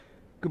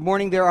Good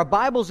morning. There are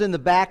Bibles in the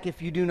back if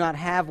you do not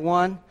have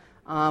one.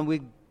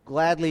 We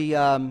gladly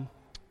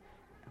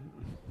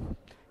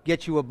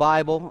get you a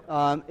Bible.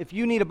 If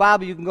you need a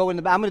Bible, you can go in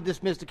the back. I'm going to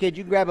dismiss the kids.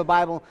 You can grab a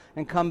Bible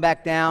and come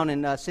back down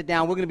and sit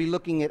down. We're going to be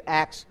looking at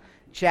Acts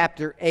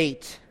chapter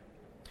 8.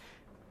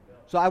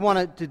 So I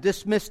wanted to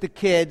dismiss the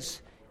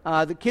kids.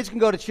 The kids can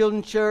go to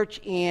Children's Church,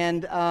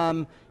 and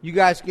you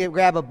guys can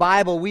grab a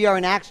Bible. We are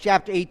in Acts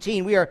chapter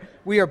 18.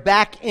 We are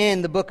back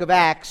in the book of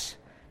Acts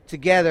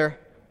together.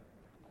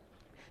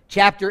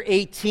 Chapter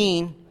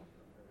 18,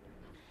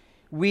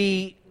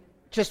 we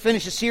just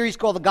finished a series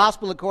called The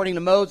Gospel According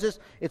to Moses.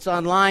 It's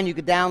online. You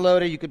could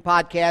download it. You could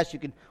podcast. You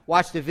could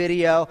watch the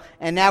video.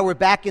 And now we're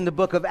back in the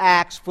book of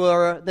Acts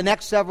for the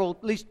next several,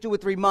 at least 2 or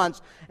 3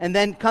 months. And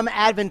then come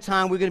Advent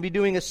time, we're going to be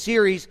doing a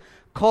series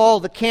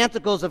called The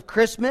Canticles of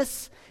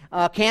Christmas.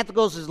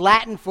 Canticles is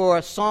Latin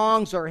for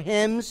songs or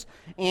hymns.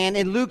 And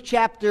in Luke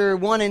chapter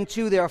 1 and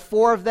 2, there are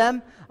 4 of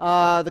them.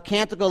 The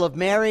Canticle of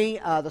Mary,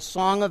 the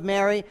Song of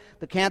Mary,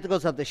 the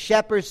Canticles of the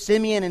Shepherds,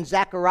 Simeon, and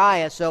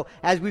Zechariah. So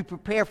as we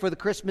prepare for the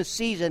Christmas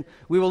season,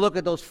 we will look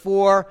at those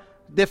 4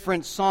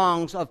 different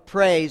songs of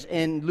praise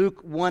in Luke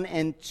 1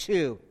 and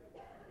 2.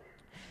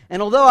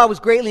 And although I was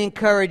greatly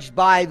encouraged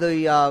by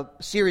the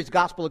series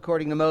Gospel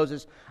According to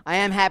Moses, I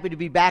am happy to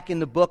be back in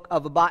the book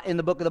of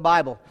the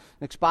Bible.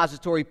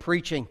 Expository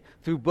preaching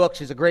through books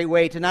is a great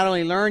way to not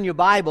only learn your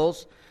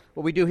Bibles,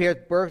 what we do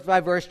here, verse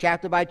by verse,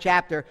 chapter by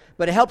chapter,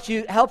 but it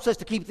helps us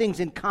to keep things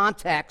in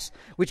context,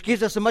 which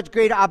gives us a much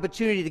greater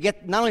opportunity to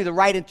get not only the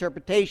right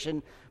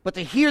interpretation, but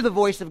to hear the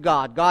voice of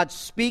God. God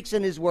speaks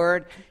in His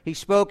Word. He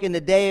spoke in the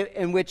day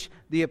in which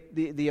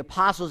the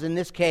apostles, in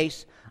this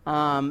case,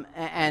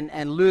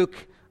 and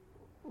Luke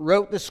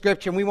wrote the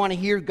Scripture, and we want to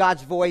hear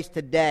God's voice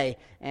today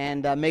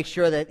and make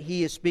sure that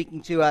He is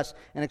speaking to us.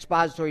 And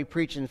expository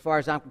preaching, as far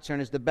as I'm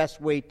concerned, is the best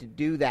way to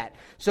do that.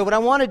 So what I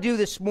want to do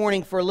this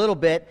morning for a little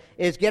bit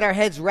is get our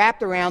heads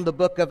wrapped around the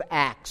book of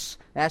Acts.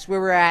 That's where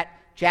we're at,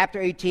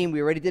 chapter 18.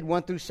 We already did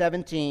 1 through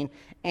 17.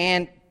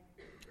 And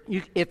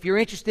if you're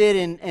interested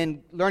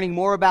in learning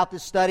more about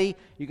this study,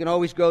 you can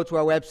always go to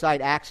our website.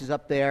 Acts is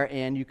up there,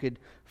 and you could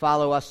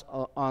follow us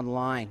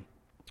online.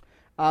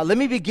 Let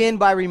me begin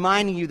by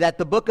reminding you that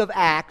the book of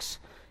Acts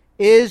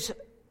is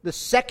the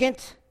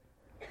second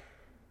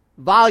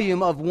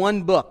volume of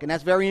one book, and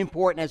that's very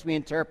important as we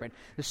interpret.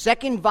 The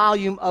second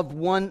volume of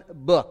one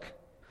book.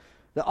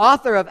 The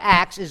author of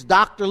Acts is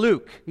Dr.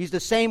 Luke. He's the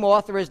same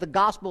author as the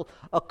Gospel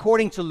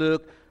according to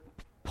Luke.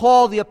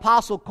 Paul the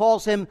Apostle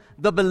calls him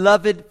the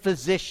beloved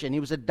physician. He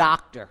was a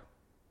doctor.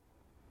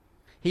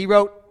 He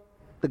wrote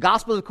the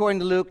Gospel according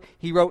to Luke.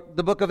 He wrote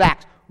the book of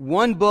Acts.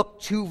 One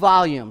book, 2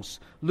 volumes.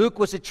 Luke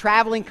was a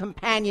traveling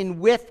companion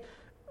with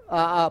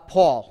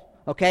Paul,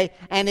 okay?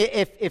 And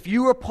if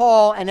you were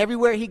Paul, and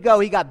everywhere he go,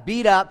 he got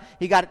beat up,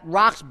 he got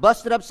rocks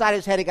busted upside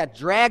his head, he got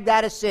dragged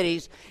out of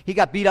cities, he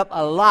got beat up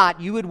a lot,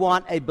 you would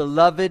want a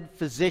beloved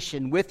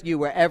physician with you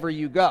wherever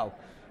you go,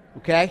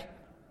 okay?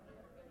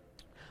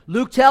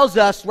 Luke tells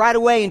us right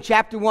away in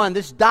chapter 1,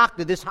 this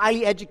doctor, this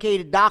highly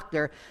educated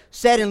doctor,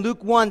 said in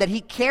Luke 1 that he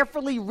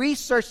carefully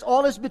researched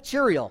all his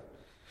material.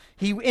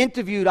 He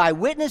interviewed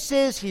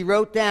eyewitnesses, he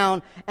wrote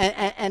down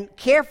and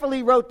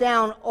carefully wrote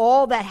down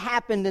all that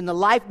happened in the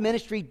life,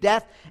 ministry,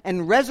 death,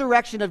 and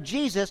resurrection of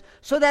Jesus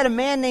so that a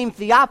man named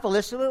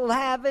Theophilus will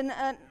have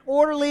an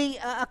orderly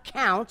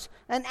account,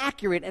 an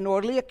accurate and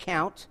orderly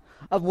account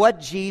of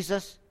what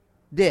Jesus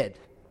did.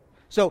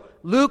 So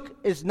Luke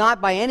is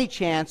not by any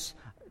chance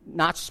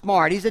not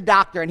smart. He's a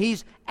doctor, and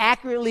he's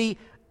accurately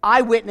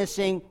eyewitness,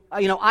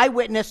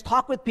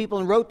 talked with people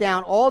and wrote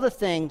down all the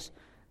things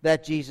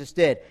that Jesus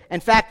did. In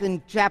fact,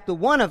 in chapter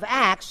 1 of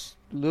Acts,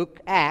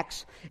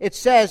 Acts, it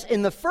says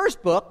in the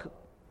first book,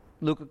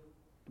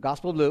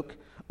 Gospel of Luke,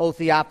 O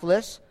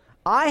Theophilus,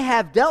 I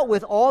have dealt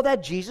with all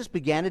that Jesus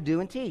began to do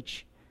and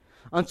teach,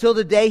 until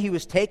the day he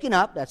was taken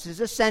up, that's his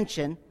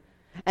ascension,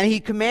 and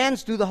he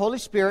commands through the Holy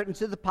Spirit and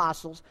to the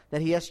apostles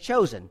that he has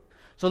chosen.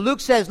 So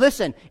Luke says,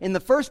 listen, in the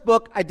first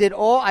book,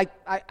 I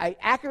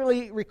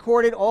accurately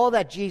recorded all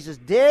that Jesus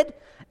did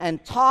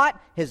and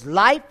taught, his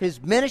life,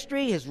 his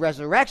ministry, his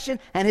resurrection,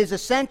 and his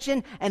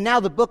ascension, and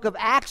now the book of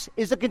Acts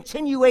is a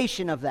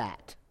continuation of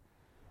that.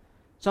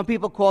 Some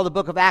people call the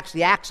book of Acts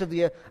the Acts of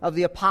the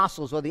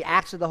Apostles or the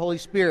Acts of the Holy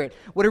Spirit.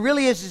 What it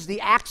really is the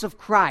Acts of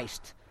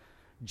Christ.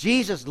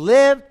 Jesus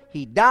lived,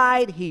 he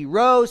died, he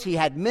rose, he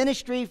had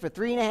ministry for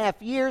 3.5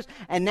 years,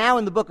 and now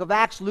in the book of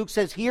Acts, Luke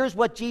says, here's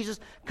what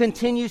Jesus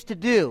continues to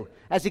do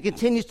as he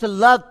continues to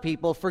love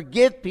people,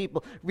 forgive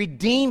people,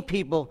 redeem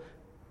people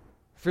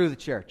through the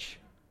church.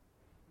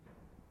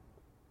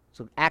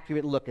 So,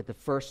 accurate look at the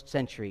first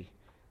century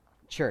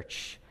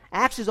church.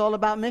 Acts is all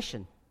about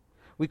mission.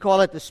 We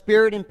call it the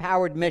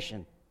Spirit-empowered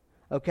mission.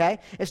 Okay?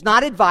 It's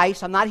not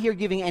advice. I'm not here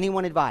giving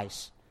anyone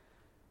advice.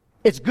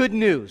 It's good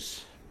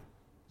news.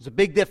 There's a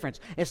big difference.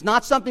 It's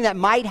not something that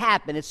might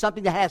happen. It's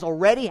something that has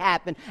already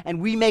happened,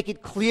 and we make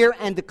it clear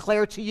and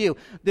declare to you.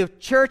 The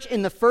church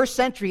in the first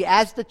century,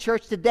 as the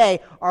church today,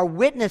 are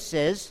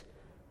witnesses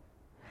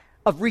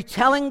of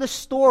retelling the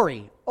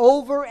story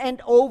over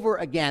and over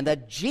again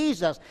that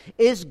Jesus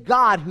is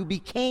God who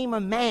became a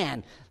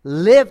man,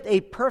 lived a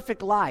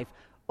perfect life,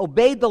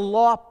 obeyed the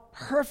law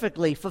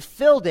perfectly,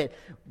 fulfilled it,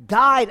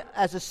 died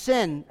as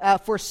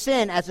for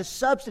sin as a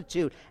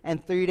substitute,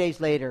 and 3 days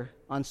later,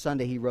 on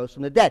Sunday, he rose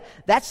from the dead.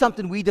 That's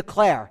something we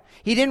declare.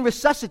 He didn't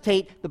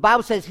resuscitate. The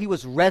Bible says he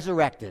was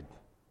resurrected.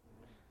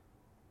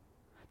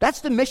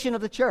 That's the mission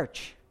of the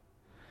church,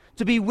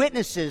 to be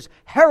witnesses,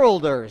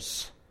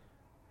 heralders.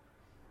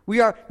 We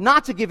are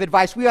not to give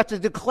advice. We are to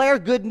declare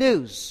good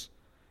news.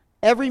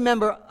 Every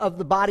member of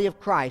the body of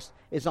Christ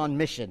is on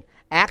mission.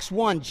 Acts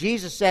 1,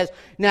 Jesus says,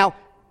 now,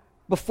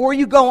 before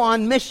you go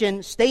on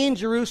mission, stay in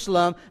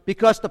Jerusalem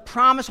because the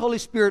promised Holy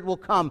Spirit will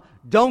come.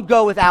 Don't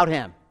go without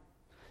him.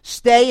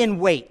 Stay and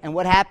wait. And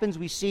what happens,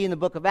 we see in the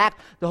book of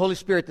Acts, the Holy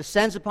Spirit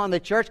descends upon the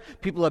church,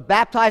 people are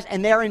baptized,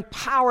 and they're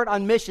empowered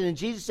on mission. And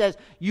Jesus says,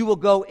 you will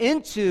go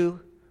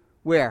into,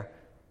 where?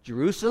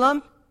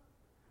 Jerusalem,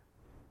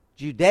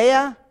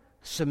 Judea,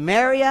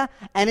 Samaria,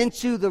 and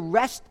into the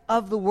rest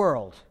of the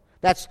world.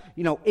 That's,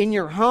 in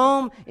your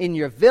home, in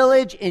your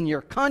village, in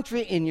your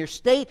country, in your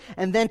state,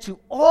 and then to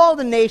all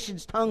the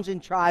nations, tongues,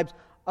 and tribes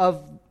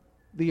of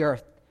the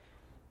earth.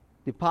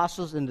 The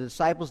apostles and the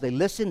disciples, they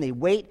listen, they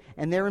wait,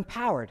 and they're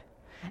empowered.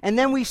 And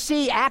then we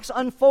see Acts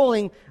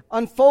unfolding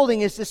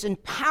is this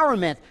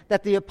empowerment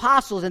that the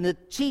apostles and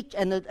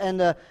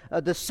the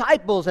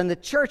disciples and the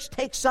church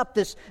takes up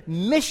this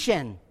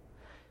mission,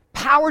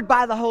 powered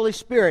by the Holy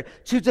Spirit,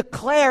 to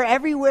declare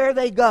everywhere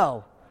they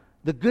go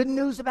the good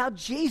news about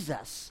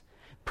Jesus.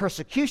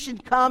 Persecution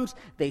comes,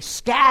 they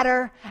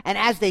scatter, and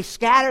as they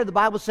scatter, the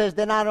Bible says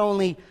they're not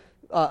only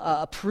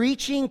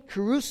preaching,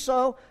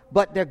 caruso,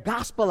 but they're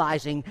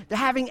gospelizing. They're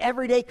having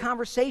everyday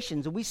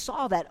conversations, and we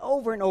saw that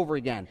over and over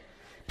again.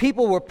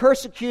 People were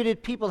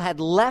persecuted. People had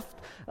left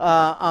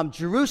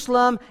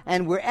Jerusalem,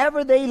 and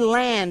wherever they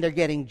land, they're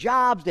getting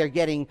jobs, they're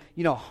getting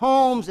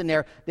homes, and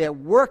they're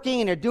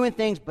working and they're doing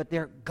things, but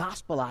they're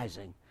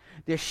gospelizing.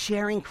 They're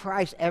sharing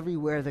Christ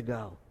everywhere they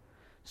go.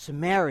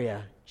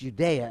 Samaria,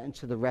 Judea, and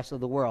to the rest of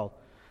the world.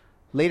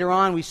 Later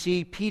on, we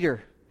see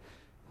Peter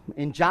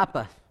in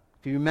Joppa.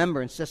 If you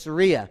remember, in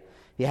Caesarea,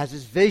 he has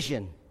his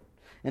vision.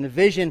 In a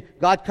vision,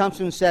 God comes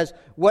to him and says,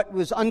 what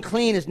was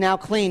unclean is now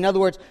clean. In other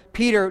words,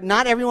 Peter,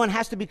 not everyone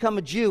has to become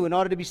a Jew in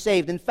order to be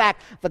saved. In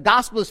fact, the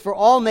gospel is for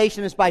all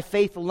nations by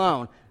faith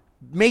alone.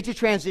 Major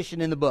transition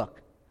in the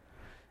book.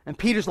 And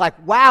Peter's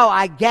like, wow,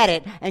 I get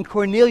it. And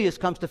Cornelius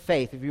comes to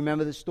faith, if you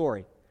remember the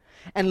story.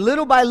 And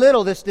little by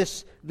little,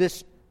 this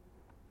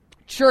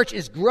church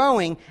is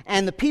growing,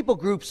 and the people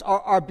groups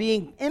are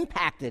being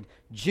impacted.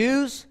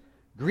 Jews,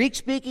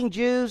 Greek-speaking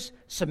Jews,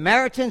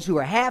 Samaritans who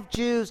are half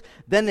Jews,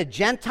 then the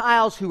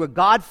Gentiles who are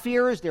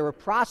God-fearers, they were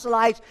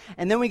proselytes,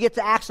 and then we get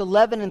to Acts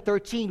 11 and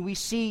 13, we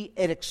see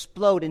it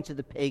explode into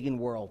the pagan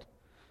world.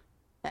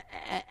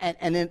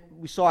 And then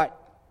we saw it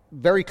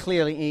very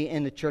clearly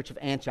in the church of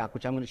Antioch,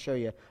 which I'm going to show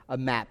you a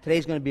map.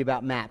 Today's going to be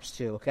about maps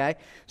too, okay?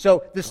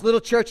 So this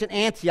little church in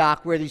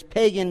Antioch where these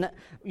pagan,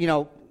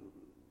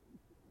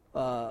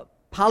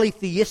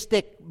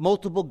 polytheistic,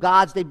 multiple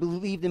gods. They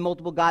believed in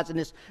multiple gods,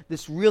 and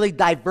this really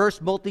diverse,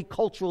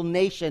 multicultural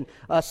nation,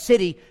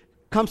 city,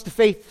 comes to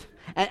faith.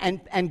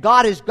 And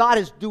God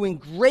is doing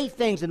great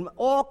things in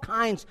all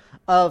kinds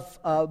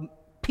of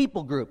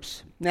people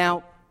groups.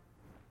 Now,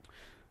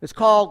 it's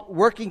called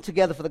Working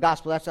Together for the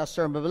Gospel. That's our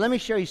sermon. But let me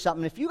show you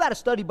something. If you got a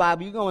study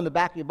Bible, you go in the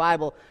back of your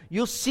Bible,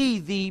 you'll see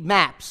the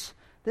maps.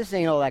 This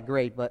ain't all that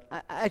great, but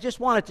I just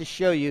wanted to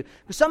show you.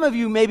 Because some of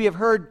you maybe have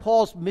heard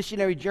Paul's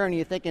missionary journey.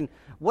 You're thinking,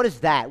 what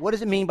is that? What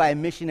does it mean by a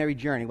missionary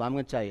journey? Well, I'm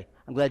going to tell you.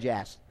 I'm glad you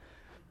asked.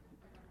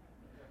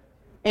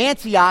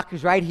 Antioch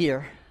is right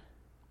here.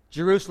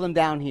 Jerusalem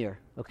down here,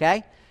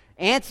 okay?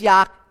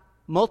 Antioch,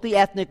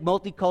 multi-ethnic,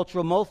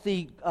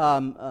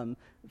 multicultural,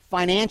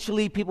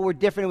 financially, people were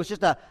different. It was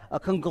just a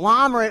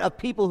conglomerate of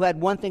people who had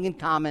one thing in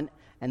common,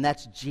 and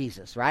that's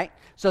Jesus, right?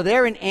 So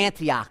they're in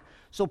Antioch.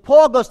 So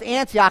Paul goes to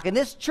Antioch, and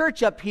this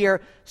church up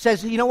here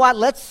says, you know what,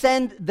 let's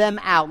send them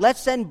out. Let's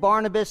send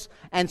Barnabas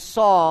and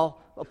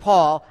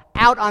Paul,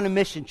 out on a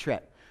mission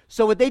trip.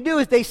 So what they do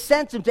is they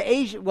sent him to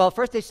Asia. Well,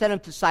 first they sent him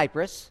to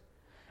Cyprus,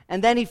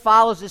 and then he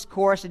follows this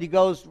course, and he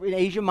goes in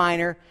Asia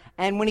Minor.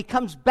 And when he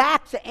comes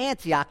back to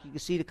Antioch, you can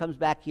see it comes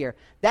back here,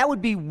 that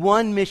would be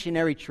one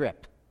missionary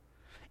trip.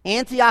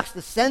 Antioch's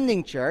the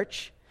sending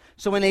church.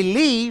 So when they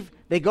leave,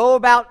 they go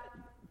about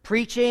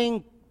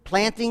preaching,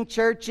 planting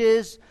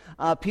churches.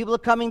 People are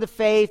coming to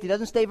faith. He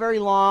doesn't stay very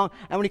long.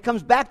 And when he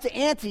comes back to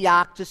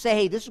Antioch to say,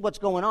 hey, this is what's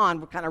going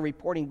on, we're kind of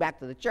reporting back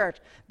to the church,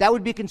 that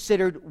would be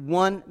considered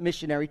one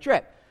missionary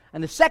trip.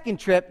 And the second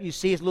trip, you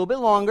see, is a little bit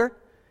longer.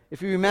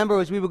 If you remember,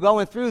 as we were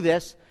going through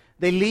this,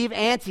 they leave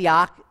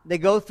Antioch. They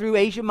go through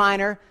Asia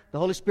Minor. The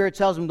Holy Spirit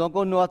tells them, don't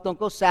go north, don't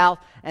go south.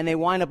 And they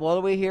wind up all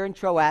the way here in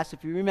Troas,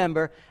 if you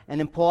remember. And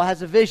then Paul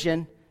has a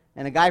vision.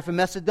 And a guy from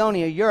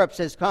Macedonia, Europe,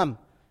 says, come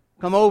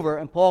over.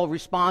 And Paul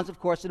responds, of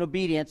course, in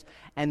obedience.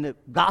 And the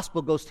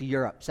gospel goes to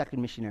Europe,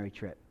 second missionary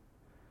trip.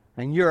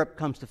 And Europe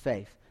comes to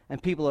faith.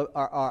 and people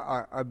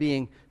are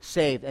being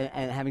saved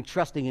and having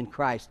trusting in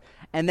Christ.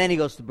 And then he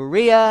goes to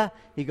Berea,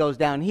 he goes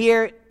down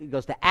here, he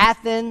goes to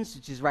Athens,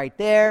 which is right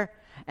there,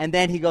 and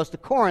then he goes to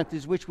Corinth,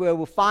 is which where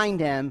we'll find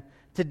him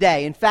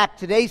today. In fact,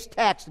 today's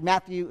text,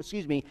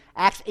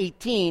 Acts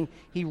 18,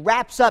 he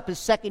wraps up his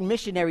second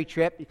missionary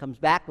trip. He comes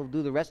back, he'll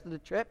do the rest of the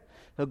trip.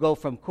 He'll go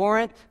from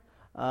Corinth,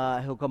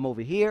 he'll come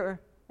over here,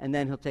 and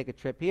then he'll take a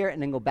trip here,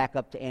 and then go back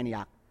up to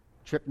Antioch,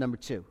 trip number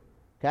 2.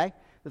 Okay?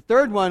 The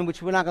third one,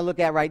 which we're not going to look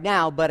at right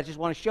now, but I just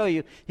want to show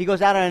you, he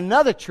goes out on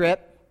another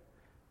trip,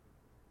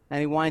 and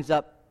he winds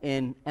up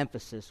in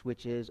Ephesus,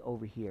 which is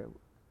over here.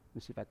 Let me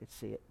see if I could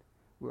see it.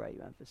 Where are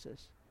you,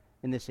 Ephesus?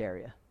 In this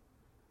area.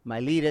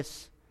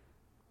 Miletus.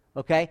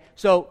 Okay?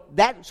 So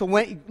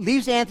when he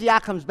leaves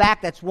Antioch, comes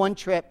back, that's one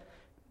trip.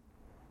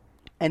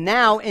 And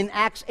now in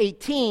Acts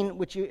 18,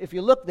 which if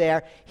you look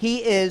there, he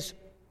is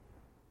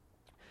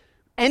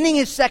ending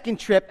his second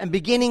trip and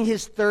beginning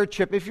his third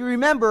trip. If you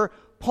remember,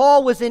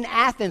 Paul was in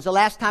Athens the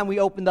last time we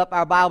opened up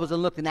our Bibles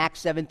and looked in Acts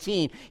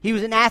 17. He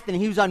was in Athens.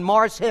 He was on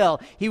Mars Hill.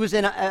 He was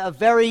in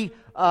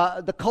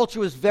the culture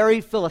was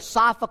very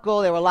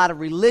philosophical. There were a lot of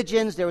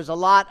religions. There was a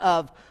lot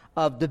of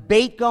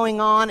debate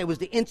going on. It was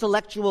the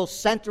intellectual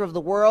center of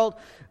the world.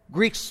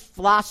 Greek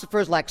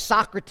philosophers like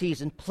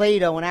Socrates and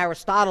Plato and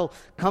Aristotle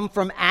come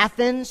from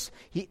Athens.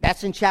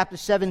 That's in chapter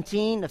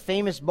 17, the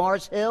famous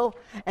Mars Hill.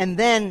 And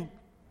then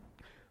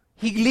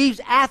he leaves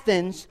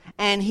Athens,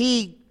 and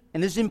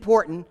this is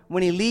important,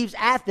 when he leaves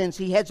Athens,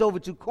 he heads over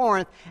to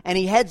Corinth, and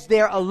he heads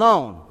there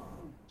alone.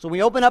 So when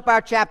we open up our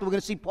chapter, we're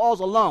going to see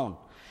Paul's alone.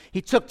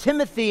 He took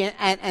Timothy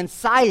and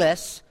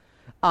Silas,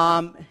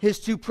 his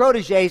two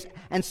proteges,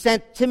 and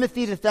sent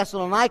Timothy to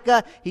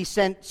Thessalonica. He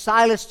sent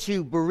Silas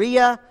to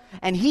Berea,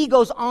 and he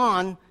goes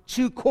on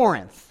to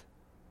Corinth.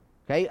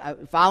 Okay,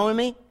 following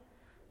me?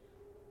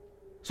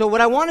 So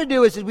what I want to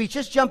do is we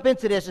just jump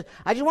into this.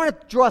 I just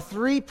want to draw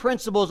 3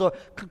 principles or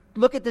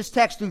look at this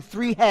text through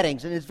 3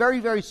 headings, and it's very,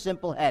 very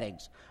simple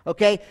headings.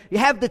 Okay, you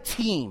have the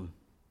team.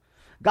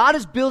 God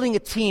is building a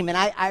team, and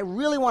I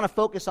really want to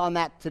focus on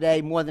that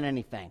today more than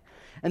anything.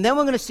 And then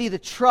we're going to see the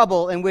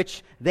trouble in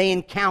which they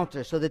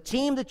encounter. So the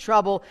team, the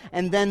trouble,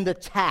 and then the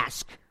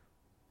task.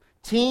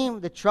 Team,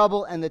 the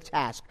trouble, and the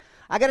task.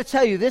 I got to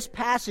tell you, this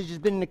passage has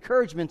been an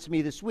encouragement to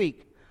me this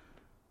week.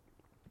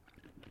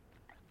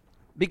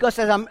 Because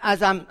as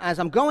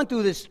I'm going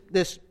through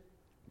this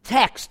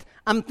text,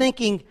 I'm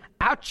thinking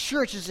our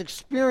church has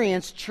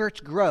experienced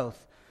church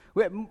growth.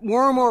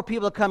 More and more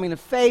people are coming to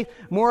faith.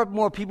 More and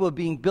more people are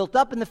being built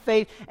up in the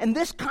faith. And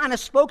this kind of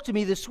spoke to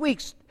me this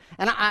week,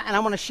 and I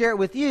want to share it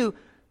with you.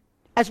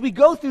 As we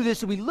go through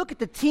this and we look at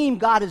the team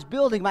God is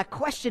building, my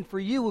question for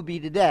you will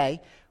be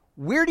today,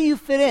 where do you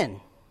fit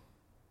in?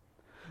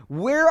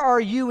 Where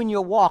are you in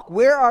your walk?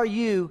 Where are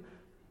you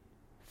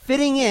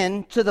fitting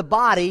in to the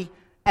body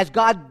as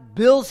God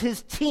builds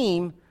his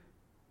team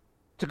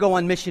to go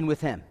on mission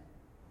with him?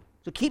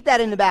 So keep that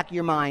in the back of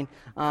your mind.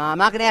 I'm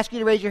not going to ask you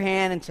to raise your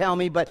hand and tell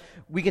me, but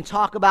we can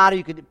talk about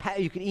it.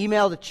 You can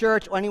email the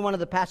church or any one of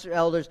the pastor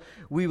elders.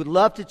 We would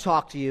love to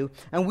talk to you.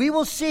 And we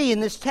will see in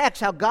this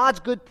text how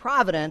God's good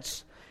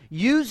providence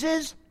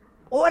uses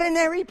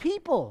ordinary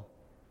people.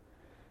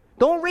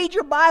 Don't read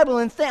your Bible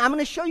and think, I'm going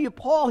to show you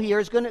Paul here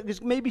is going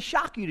to maybe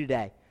shock you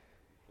today.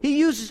 He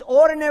uses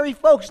ordinary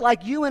folks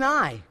like you and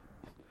I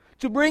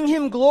to bring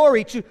him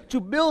glory, to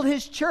build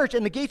his church,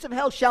 and the gates of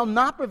hell shall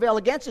not prevail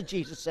against it,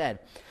 Jesus said.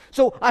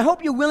 So I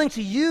hope you're willing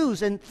to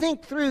use and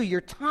think through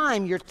your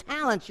time, your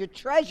talents, your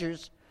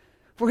treasures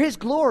for his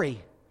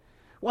glory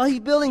while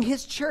he's building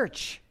his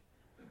church.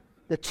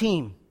 The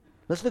team.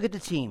 Let's look at the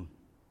team.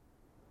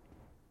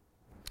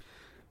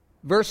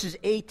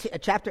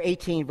 Chapter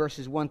 18,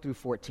 verses 1 through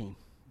 14.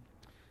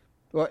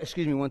 Or,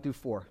 1 through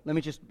 4. Let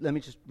me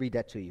just read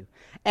that to you.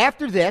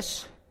 After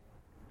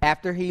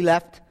he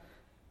left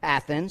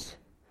Athens,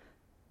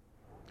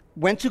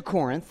 went to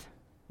Corinth.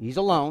 He's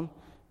alone.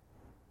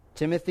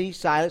 Timothy,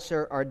 Silas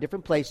are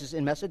different places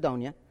in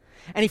Macedonia.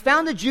 And he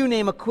found a Jew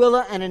named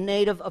Aquila and a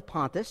native of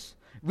Pontus,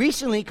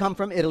 recently come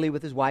from Italy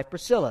with his wife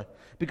Priscilla,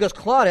 because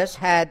Claudius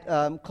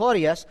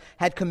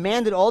had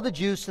commanded all the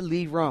Jews to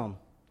leave Rome.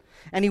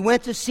 And he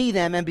went to see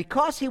them, and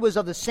because he was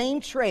of the same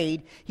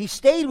trade, he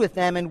stayed with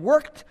them and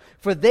worked,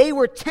 for they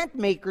were tent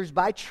makers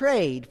by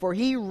trade. For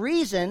he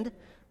reasoned,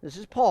 this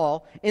is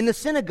Paul, in the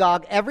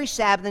synagogue every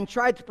Sabbath and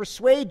tried to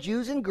persuade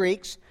Jews and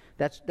Greeks,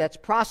 that's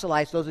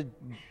proselytes, those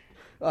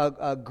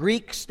are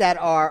Greeks that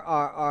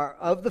are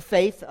of the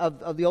faith,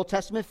 of the Old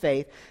Testament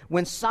faith.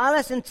 When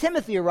Silas and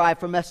Timothy arrived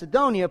from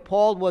Macedonia,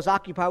 Paul was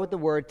occupied with the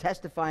word,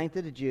 testifying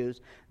to the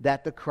Jews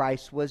that the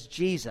Christ was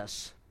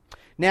Jesus.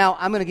 Now,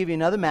 I'm going to give you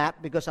another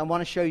map because I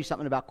want to show you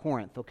something about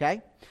Corinth,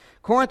 okay?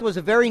 Corinth was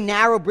a very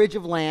narrow bridge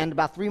of land,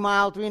 about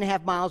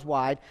 3.5 miles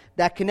wide,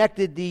 that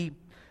connected the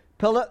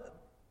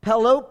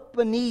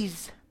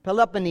Peloponnese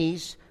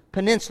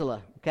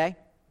Peninsula, okay?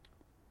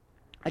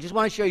 I just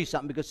want to show you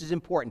something because this is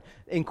important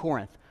in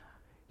Corinth.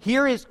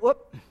 Here is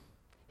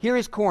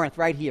Corinth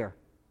right here.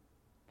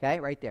 Okay,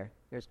 right there.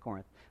 There's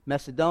Corinth.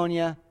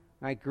 Macedonia,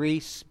 right,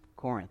 Greece,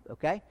 Corinth,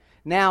 okay?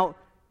 Now,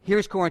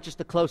 Here's Corinth,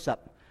 just a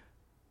close-up.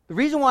 The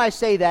reason why I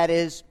say that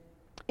is,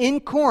 in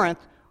Corinth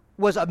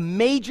was a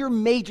major,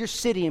 major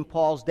city in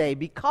Paul's day,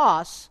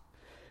 because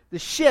the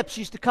ships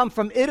used to come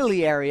from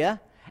Italy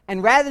area,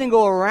 and rather than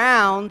go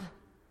around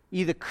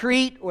either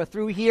Crete or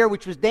through here,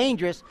 which was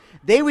dangerous,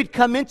 they would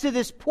come into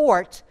this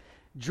port,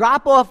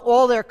 drop off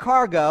all their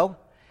cargo,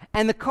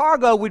 and the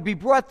cargo would be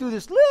brought through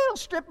this little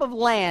strip of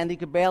land you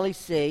could barely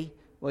see.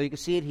 Well, you can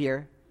see it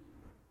here.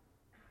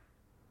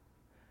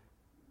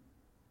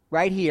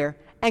 Right here.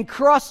 And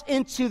cross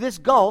into this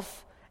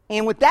gulf.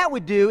 And what that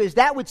would do is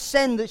that would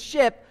send the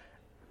ship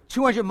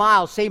 200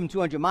 miles, save them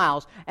 200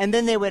 miles, and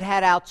then they would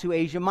head out to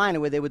Asia Minor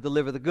where they would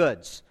deliver the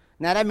goods.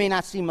 Now, that may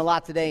not seem a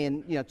lot today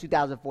in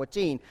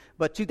 2014,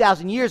 but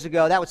 2,000 years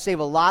ago, that would save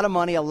a lot of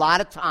money, a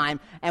lot of time,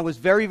 and was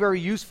very, very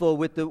useful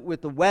with the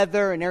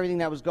weather and everything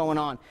that was going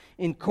on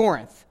in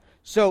Corinth.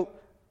 So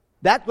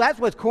that's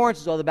what Corinth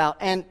is all about.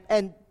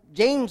 And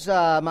James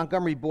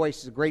Montgomery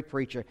Boyce is a great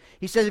preacher.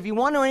 He says, if you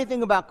want to know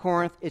anything about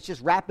Corinth, it's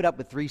just wrap it up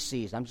with 3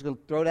 C's. I'm just going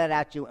to throw that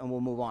at you, and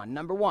we'll move on.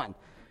 Number 1,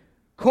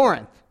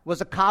 Corinth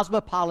was a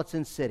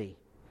cosmopolitan city.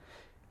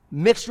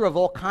 Mixture of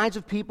all kinds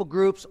of people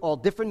groups, all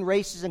different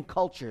races and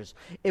cultures.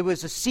 It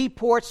was a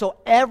seaport, so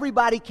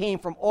everybody came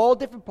from all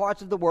different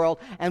parts of the world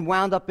and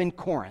wound up in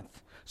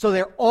Corinth. So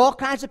there are all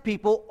kinds of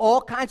people,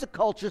 all kinds of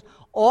cultures,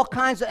 all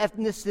kinds of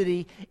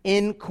ethnicity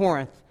in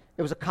Corinth.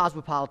 It was a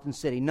cosmopolitan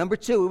city. Number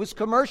 2, it was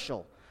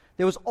commercial.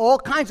 There was all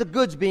kinds of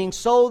goods being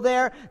sold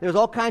there. There was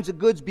all kinds of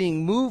goods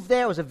being moved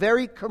there. It was a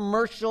very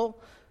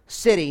commercial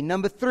city.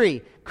 Number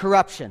 3,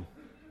 corruption.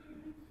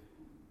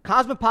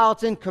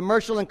 Cosmopolitan,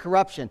 commercial, and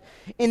corruption.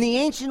 In the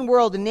ancient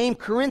world, the name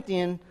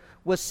Corinthian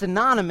was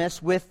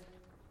synonymous with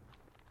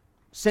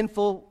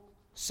sinful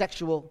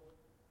sexual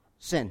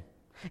sin.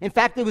 In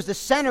fact, it was the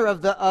center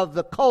of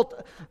the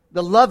cult,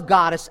 the love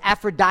goddess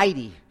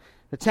Aphrodite.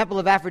 The temple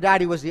of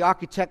Aphrodite was the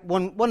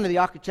one of the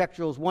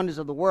architectural wonders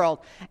of the world,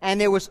 and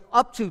there was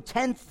up to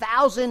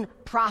 10,000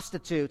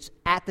 prostitutes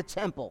at the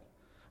temple.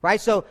 Right?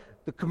 So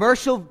the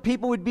commercial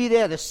people would be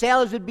there, the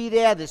sailors would be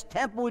there, this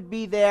temple would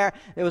be there.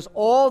 There was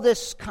all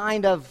this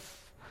kind of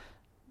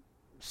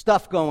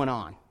stuff going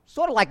on.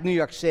 Sort of like New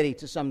York City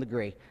to some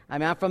degree. I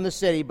mean, I'm from the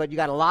city, but you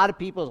got a lot of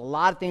people, there's a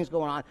lot of things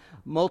going on,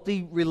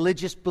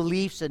 multi-religious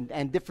beliefs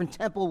and different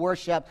temple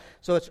worship.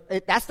 So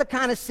that's the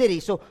kind of city.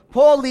 So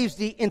Paul leaves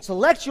the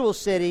intellectual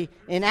city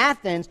in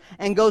Athens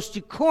and goes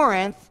to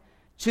Corinth,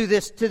 to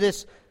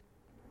this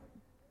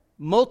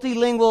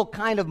multilingual,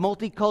 kind of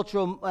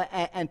multicultural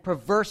and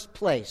perverse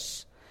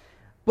place.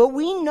 But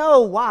we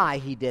know why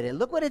he did it.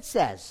 Look what it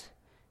says.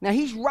 Now,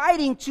 he's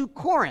writing to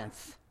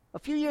Corinth a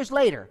few years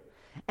later,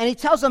 and he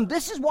tells them,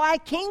 this is why I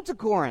came to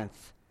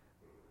Corinth.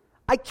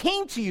 I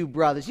came to you,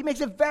 brothers. He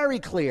makes it very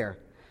clear.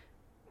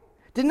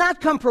 Did not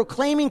come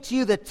proclaiming to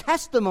you the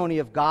testimony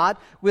of God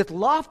with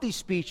lofty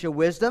speech or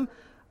wisdom,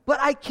 but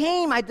I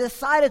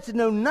decided to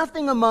know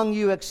nothing among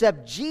you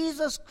except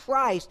Jesus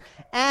Christ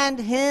and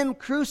Him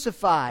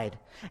crucified.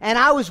 And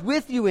I was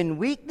with you in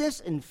weakness,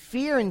 in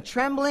fear and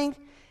trembling,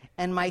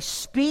 and my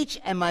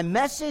speech and my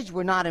message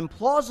were not in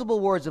plausible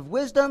words of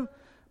wisdom,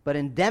 but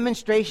in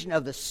demonstration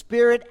of the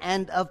Spirit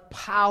and of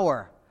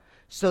power,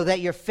 so that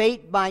your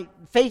faith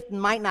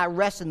might not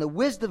rest in the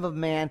wisdom of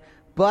man,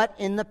 but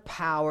in the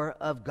power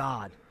of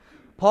God.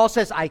 Paul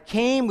says, I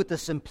came with the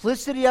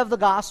simplicity of the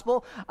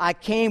gospel. I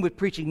came with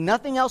preaching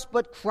nothing else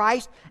but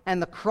Christ and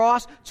the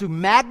cross to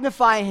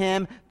magnify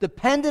Him,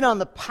 dependent on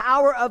the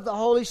power of the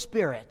Holy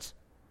Spirit.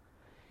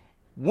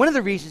 One of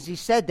the reasons he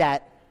said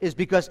that is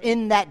because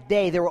in that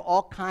day there were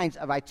all kinds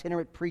of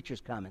itinerant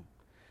preachers coming,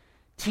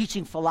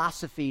 teaching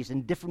philosophies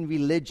and different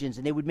religions,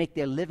 and they would make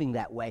their living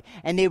that way.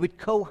 And they would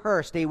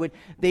coerce, they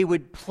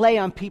would play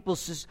on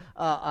people's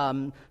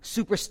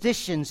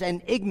superstitions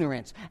and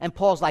ignorance. And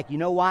Paul's like, you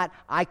know what?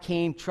 I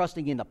came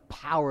trusting in the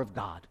power of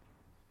God.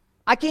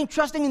 I came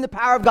trusting in the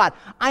power of God.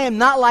 I am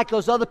not like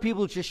those other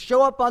people who just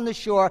show up on the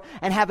shore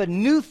and have a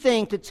new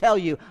thing to tell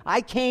you.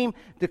 I came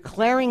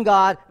declaring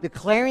God,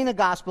 declaring the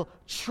gospel,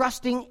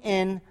 trusting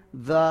in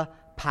the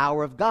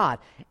power of God.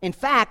 In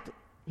fact,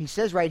 he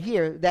says right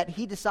here that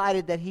he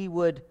decided that he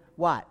would,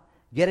 what?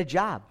 Get a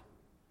job.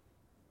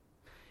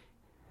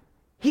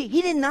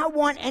 He did not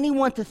want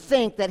anyone to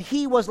think that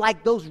he was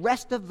like those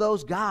rest of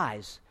those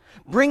guys,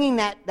 bringing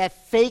that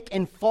fake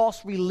and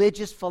false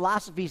religious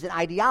philosophies and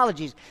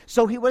ideologies.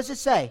 So what does it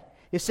say?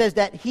 It says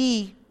that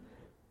he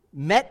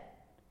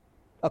met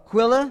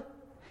Aquila,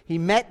 he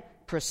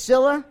met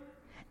Priscilla,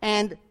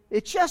 and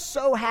it just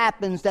so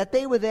happens that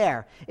they were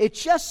there. It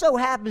just so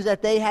happens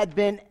that they had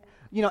been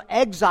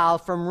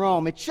exiled from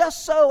Rome. It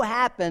just so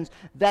happens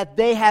that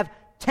they have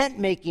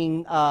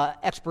tent-making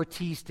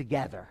expertise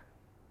together.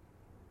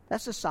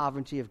 That's the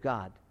sovereignty of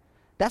God.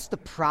 That's the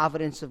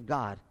providence of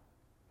God.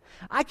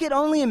 I could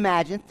only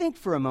imagine, think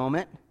for a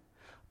moment,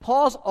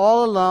 Paul's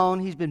all alone.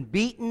 He's been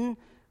beaten,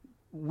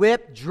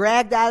 whipped,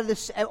 dragged out of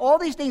this. All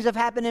these things have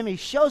happened to him. He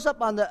shows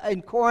up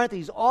in Corinth.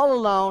 He's all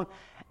alone.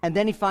 And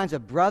then he finds a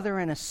brother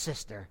and a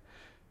sister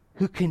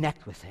who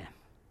connect with him.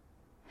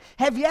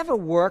 Have you ever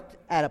worked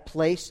at a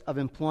place of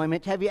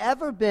employment? Have you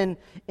ever been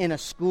in a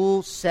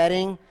school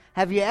setting?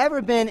 Have you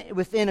ever been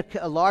within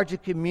a larger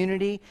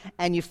community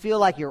and you feel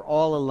like you're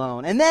all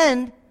alone? And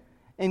then,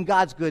 in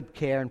God's good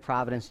care and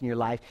providence in your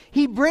life,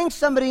 He brings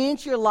somebody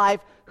into your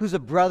life who's a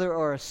brother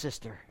or a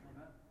sister.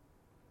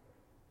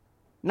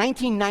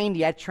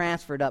 1990, I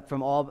transferred up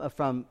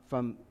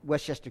from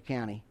Westchester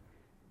County.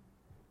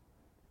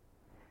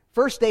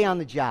 First day on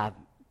the job,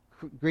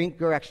 Green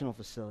Correctional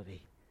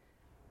Facility.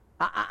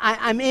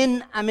 I'm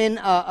in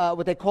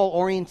what they call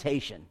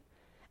orientation.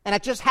 And I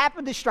just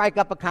happened to strike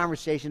up a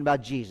conversation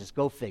about Jesus.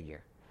 Go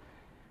figure.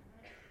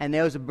 And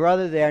there was a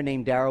brother there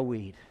named Darrell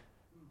Weed.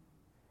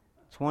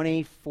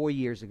 24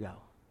 years ago.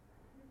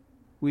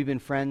 We've been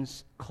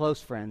friends, close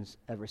friends,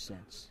 ever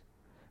since.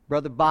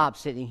 Brother Bob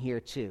sitting here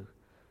too.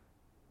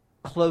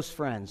 Close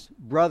friends,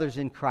 brothers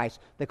in Christ.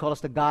 They call us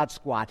the God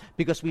Squad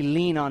because we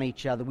lean on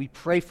each other. We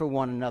pray for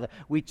one another.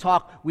 We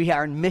talk. We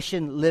are in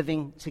mission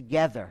living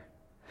together.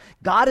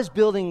 God is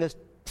building a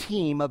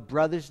team of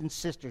brothers and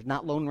sisters,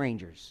 not lone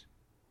rangers.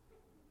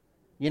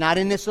 You're not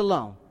in this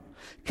alone.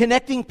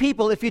 Connecting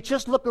people, if you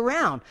just look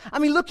around. I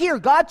mean, look here.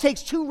 God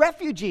takes two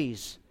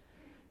refugees.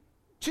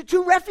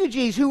 Two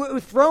refugees who were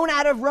thrown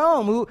out of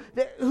Rome,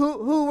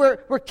 who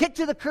were kicked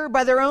to the curb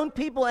by their own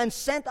people and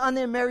sent on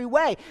their merry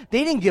way.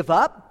 They didn't give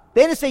up.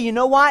 They didn't say, you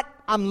know what?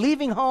 I'm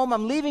leaving home.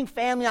 I'm leaving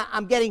family.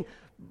 I'm getting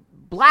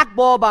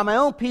blackballed by my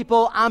own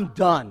people. I'm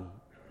done.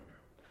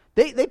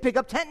 They pick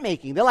up tent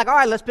making. They're like, all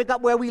right, let's pick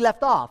up where we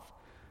left off.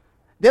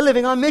 They're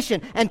living on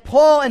mission. And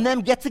Paul and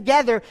them get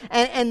together,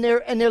 and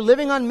they're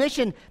living on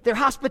mission. Their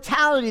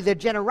hospitality, their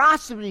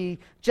generosity,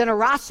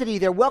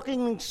 their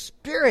welcoming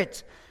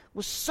spirit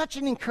was such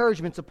an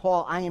encouragement to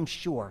Paul, I am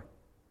sure.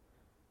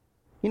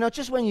 You know,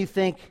 just when you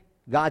think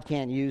God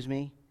can't use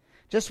me,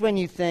 just when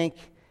you think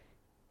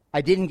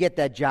I didn't get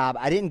that job,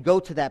 I didn't go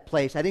to that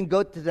place, I didn't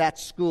go to that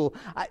school,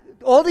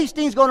 all these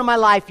things go into my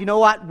life, you know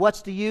what?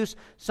 What's the use?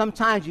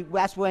 Sometimes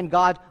that's when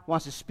God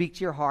wants to speak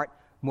to your heart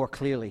more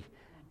clearly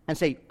and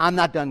say, I'm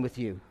not done with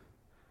you.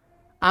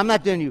 I'm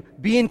not done with you.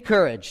 Be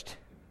encouraged.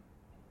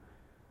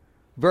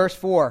 Verse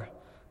 4.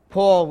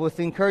 Paul, with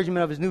the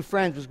encouragement of his new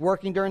friends, was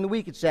working during the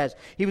week, it says.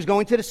 He was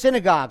going to the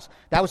synagogues.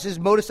 That was his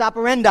modus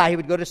operandi. He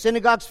would go to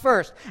synagogues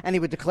first, and he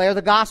would declare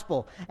the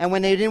gospel. And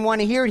when they didn't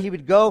want to hear it, he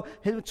would go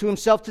to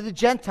himself to the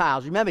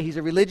Gentiles. Remember, he's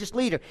a religious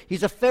leader.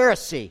 He's a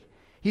Pharisee.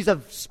 He's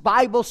a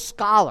Bible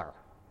scholar.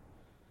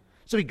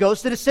 So he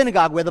goes to the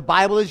synagogue where the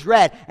Bible is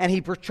read, and he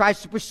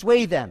tries to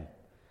persuade them.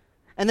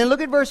 And then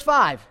look at verse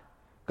 5.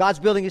 God's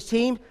building his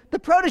team. The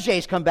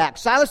protégés come back,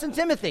 Silas and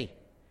Timothy.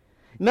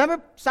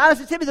 Remember, Silas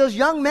and Timothy, those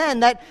young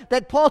men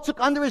that Paul took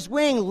under his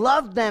wing,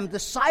 loved them,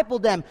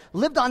 discipled them,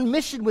 lived on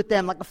mission with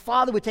them like a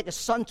father would take a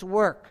son to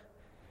work.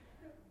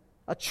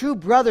 A true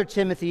brother,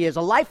 Timothy is,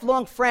 a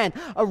lifelong friend,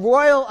 a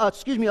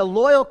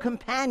loyal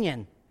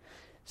companion.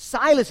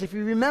 Silas, if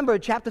you remember,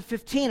 in chapter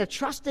 15, a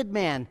trusted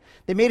man.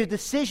 They made a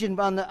decision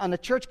on the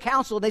church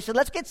council. They said,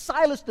 let's get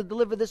Silas to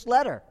deliver this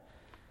letter.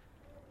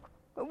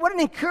 What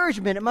an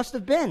encouragement it must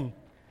have been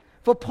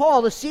for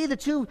Paul to see the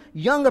two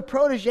younger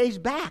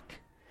protégés back.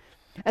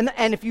 And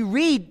if you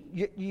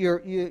read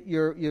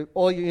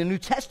all your New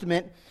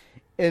Testament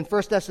in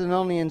 1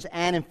 Thessalonians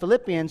and in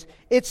Philippians,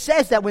 it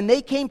says that when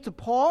they came to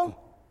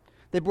Paul,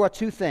 they brought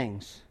two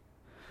things.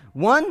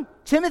 One,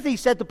 Timothy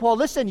said to Paul,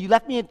 "Listen, you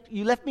left me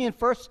in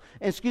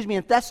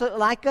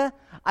Thessalonica.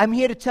 I'm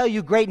here to tell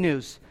you great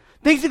news.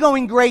 Things are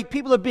going great.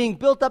 People are being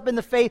built up in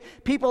the faith.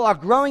 People are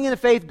growing in the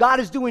faith. God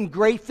is doing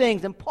great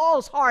things." And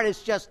Paul's heart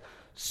is just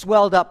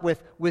swelled up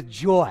with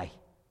joy.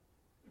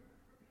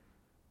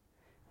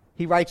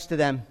 He writes to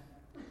them,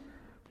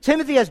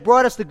 "Timothy has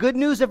brought us the good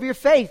news of your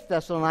faith,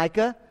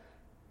 Thessalonica."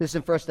 This is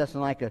in 1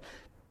 Thessalonica.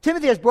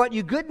 "Timothy has brought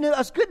you good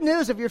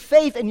news of your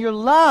faith and your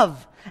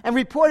love, and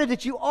reported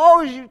that you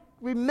always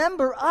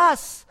remember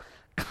us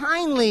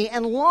kindly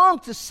and long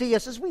to see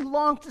us as we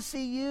long to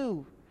see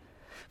you.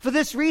 For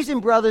this reason,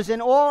 brothers,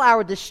 in all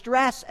our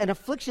distress and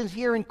afflictions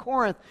here in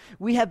Corinth,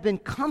 we have been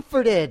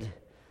comforted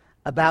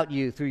about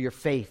you through your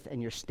faith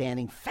and your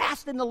standing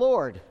fast in the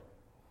Lord."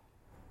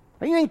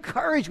 Are you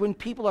encouraged when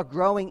people are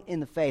growing in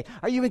the faith?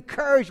 Are you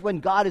encouraged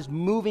when God is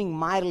moving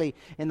mightily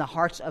in the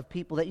hearts of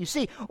people that you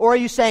see? Or are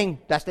you saying,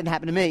 that didn't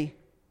happen to me?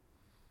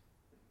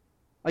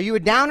 Are you a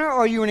downer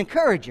or are you an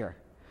encourager?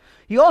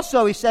 He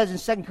says in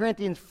 2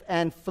 Corinthians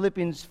and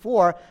Philippians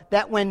 4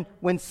 that when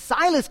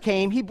Silas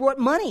came, he brought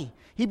money.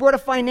 He brought a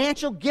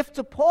financial gift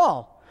to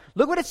Paul.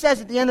 Look what it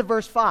says at the end of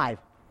verse 5.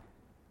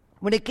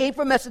 When it came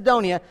from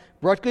Macedonia,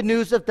 brought good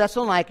news of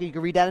Thessalonica. You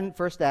can read that in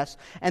 1 Thess.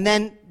 And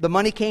then the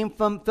money came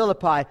from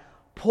Philippi.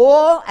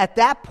 Paul, at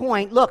that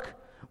point,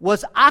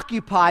 was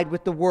occupied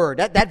with the word.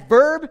 That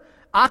verb,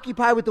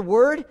 occupied with the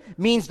word,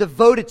 means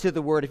devoted to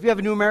the word. If you have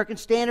a New American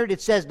Standard,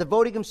 it says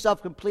devoting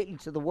himself completely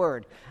to the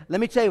word. Let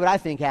me tell you what I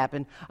think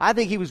happened. I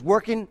think he was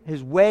working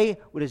his way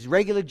with his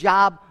regular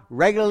job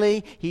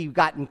regularly. He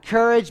got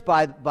encouraged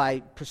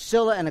by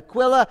Priscilla and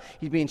Aquila.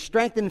 He's being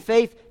strengthened in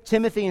faith.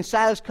 Timothy and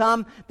Silas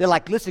come. They're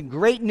like, listen,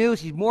 great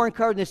news. He's more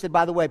encouraged. They said,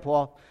 by the way,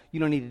 Paul, you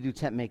don't need to do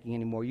tent making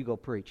anymore. You go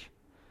preach.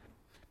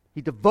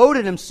 He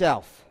devoted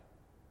himself.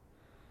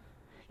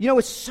 You know,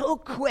 it's so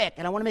quick,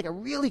 and I want to make it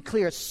really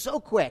clear, it's so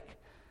quick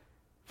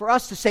for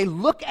us to say,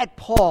 look at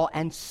Paul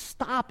and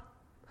stop,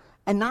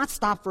 and not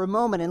stop for a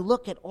moment, and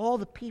look at all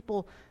the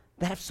people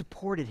that have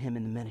supported him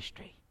in the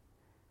ministry.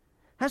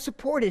 Have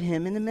supported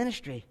him in the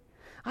ministry.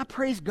 I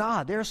praise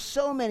God. There are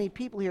so many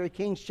people here at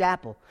King's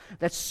Chapel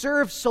that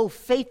serve so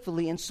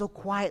faithfully and so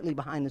quietly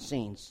behind the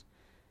scenes.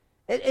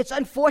 It's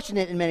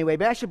unfortunate in many ways,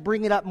 but I should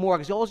bring it up more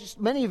because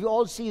many of you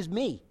all see is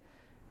me.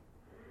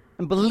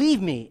 And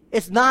believe me,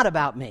 it's not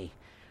about me.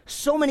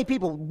 So many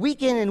people,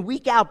 week in and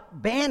week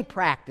out, band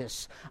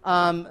practice,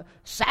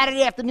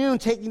 Saturday afternoon,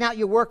 taking out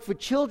your work for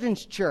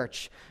children's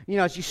church. You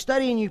know, as you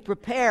study and you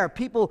prepare,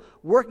 people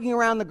working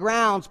around the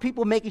grounds,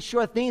 people making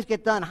sure things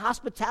get done,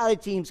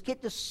 hospitality teams,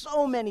 get to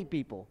so many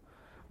people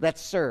that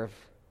serve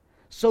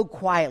so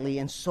quietly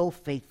and so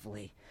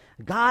faithfully.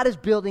 God is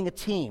building a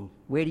team.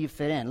 Where do you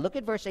fit in? Look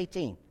at verse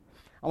 18.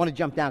 I want to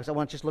jump down because I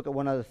want to just look at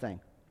one other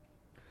thing.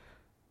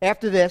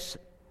 After this,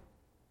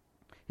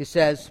 he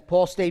says,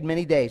 Paul stayed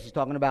many days. He's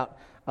talking about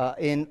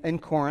in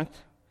Corinth.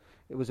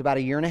 It was about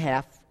a year and a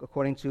half,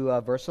 according to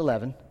verse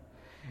 11.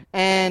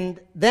 And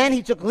then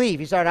he took leave.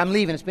 He started, I'm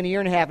leaving. It's been a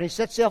year and a half. And he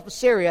set sail for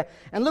Syria.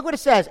 And look what it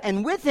says.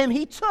 And with him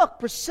he took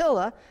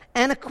Priscilla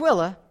and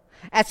Aquila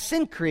at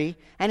Cenchreae,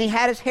 and he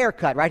had his hair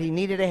cut, right? He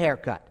needed a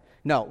haircut.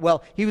 No,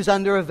 well, he was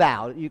under a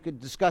vow. You could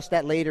discuss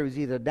that later. It was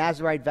either a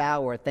Nazirite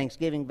vow or a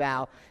Thanksgiving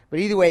vow. But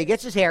either way, he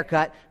gets his hair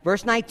cut.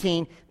 Verse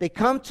 19, they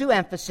come to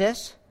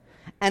Ephesus.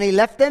 And he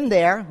left them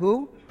there,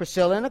 who?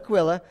 Priscilla and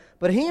Aquila.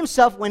 But he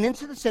himself went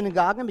into the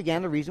synagogue and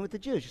began to reason with the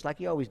Jews, just like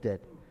he always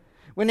did.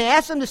 When they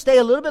asked him to stay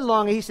a little bit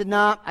longer, he said,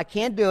 no, I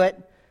can't do it.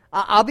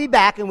 I'll be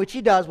back, in which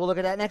he does. We'll look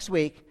at that next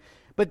week.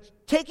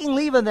 But taking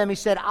leave of them, he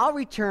said, I'll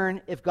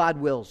return if God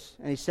wills.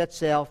 And he set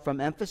sail from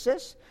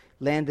Ephesus,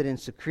 landed in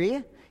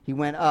Caesarea. He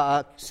went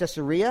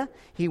Caesarea.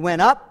 He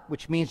went up,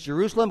 which means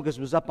Jerusalem, because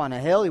it was up on a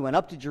hill. He went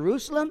up to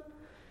Jerusalem,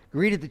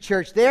 greeted the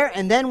church there,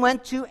 and then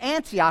went to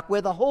Antioch,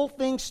 where the whole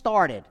thing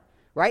started.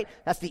 Right?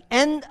 That's the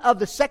end of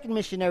the second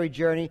missionary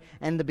journey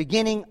and the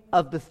beginning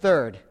of the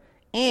third.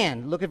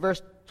 And look at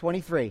verse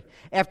 23.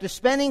 After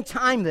spending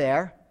time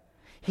there,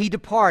 he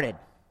departed.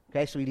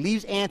 Okay, so he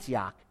leaves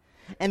Antioch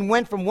and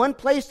went from one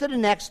place to the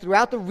next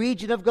throughout the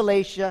region of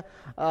Galatia,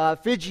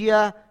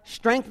 Phrygia,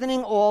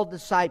 strengthening all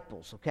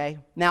disciples. Okay?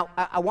 Now,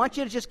 I want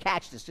you to just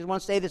catch this. Just want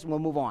to say this and we'll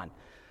move on.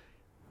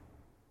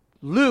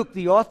 Luke,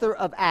 the author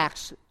of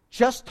Acts,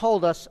 just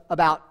told us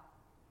about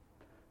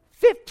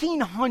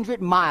 1,500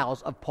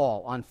 miles of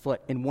Paul on foot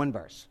in one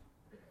verse.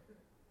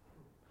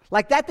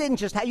 Like that didn't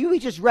just happen. You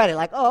just read it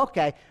like, oh,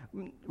 okay,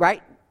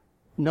 right?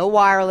 No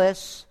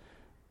wireless,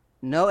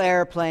 no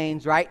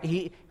airplanes, right?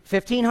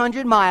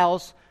 1,500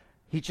 miles.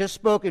 He just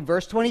spoke in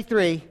verse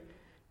 23,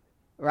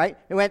 right?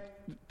 It went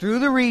through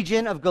the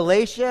region of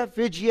Galatia,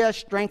 Phrygia,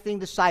 strengthening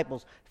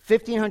disciples.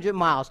 1,500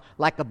 miles,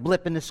 like a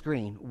blip in the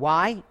screen.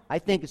 Why? I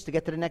think it's to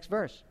get to the next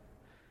verse.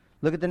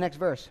 Look at the next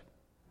verse.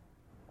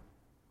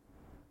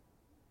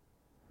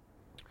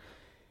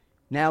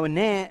 Now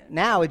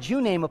a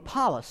Jew named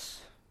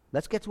Apollos,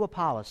 let's get to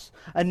Apollos,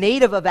 a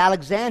native of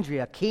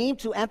Alexandria, came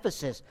to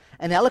Ephesus,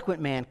 an eloquent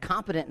man,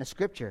 competent in the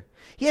Scripture.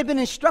 He had been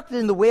instructed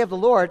in the way of the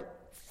Lord,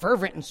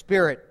 fervent in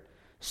spirit,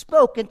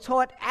 spoke and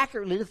taught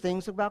accurately the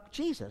things about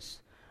Jesus,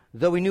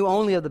 though he knew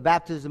only of the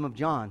baptism of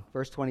John.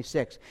 Verse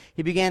 26,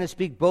 he began to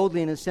speak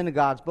boldly in the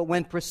synagogues, but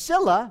when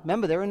Priscilla,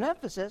 remember they're in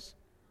Ephesus,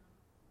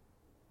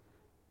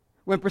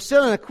 when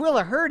Priscilla and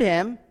Aquila heard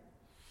him,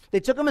 they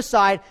took him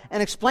aside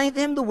and explained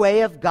to him the way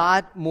of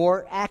God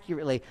more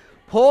accurately.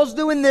 Paul's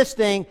doing this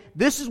thing.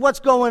 This is what's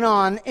going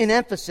on in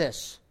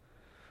Ephesus.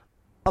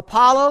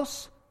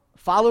 Apollos,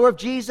 follower of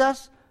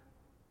Jesus,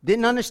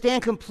 didn't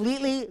understand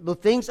completely the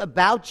things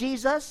about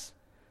Jesus,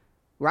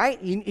 right?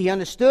 He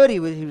understood.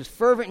 He was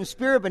fervent in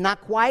spirit, but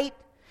not quite.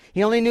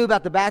 He only knew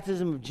about the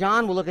baptism of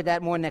John. We'll look at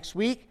that more next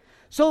week.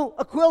 So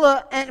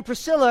Aquila and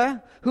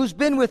Priscilla, who's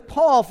been with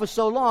Paul for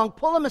so long,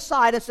 pull him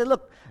aside and said,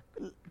 look,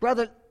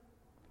 brother,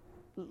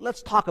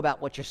 let's talk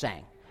about what you're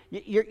saying.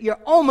 You're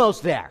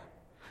almost there.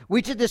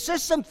 There's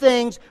just some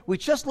things. We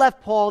just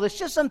left Paul. There's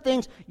just some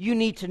things you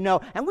need to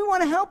know. And we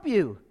want to help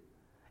you.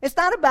 It's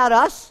not about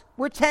us.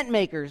 We're tent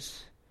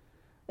makers.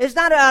 It's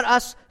not about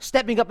us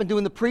stepping up and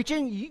doing the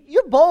preaching.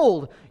 You're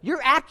bold.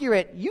 You're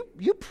accurate.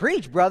 You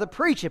preach, brother.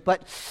 Preach it.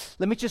 But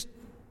let me just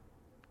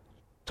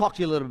talk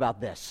to you a little about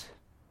this.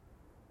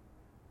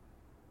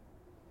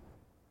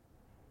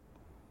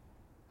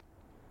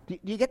 Do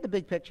you get the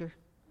big picture?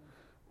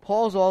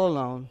 Paul's all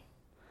alone,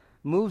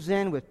 moves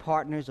in with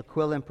partners,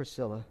 Aquila and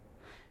Priscilla.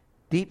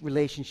 Deep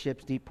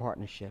relationships, deep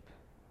partnership.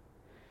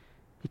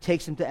 He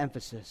takes them to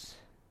Ephesus.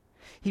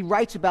 He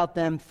writes about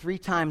them 3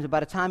 times. And by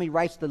the time he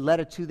writes the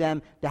letter to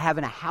them, they're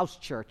having a house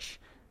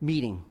church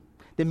meeting.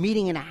 They're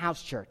meeting in a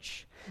house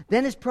church.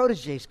 Then his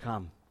protégés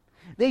come.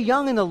 They're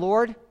young in the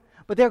Lord,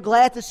 but they're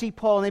glad to see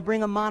Paul, and they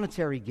bring a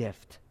monetary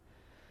gift.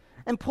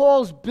 And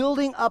Paul's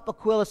building up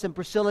Aquila and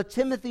Priscilla.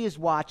 Timothy is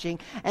watching,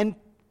 and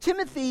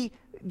Timothy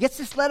gets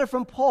this letter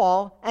from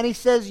Paul, and he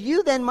says,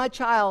 "You then, my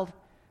child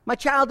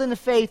in the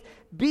faith,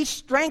 be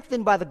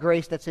strengthened by the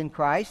grace that's in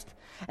Christ,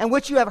 and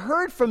which you have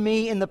heard from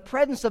me in the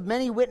presence of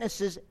many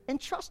witnesses,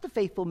 entrust to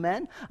faithful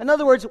men." In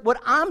other words,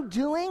 what I'm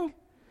doing,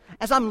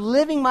 as I'm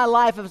living my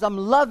life, as I'm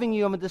loving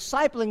you, I'm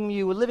discipling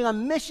you, we're living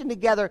on mission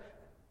together,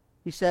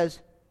 he says,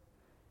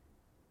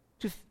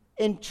 to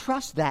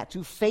entrust that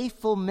to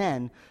faithful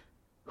men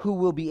who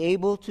will be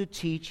able to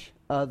teach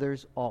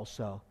others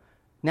also.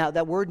 Now,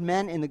 that word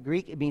men in the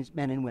Greek, it means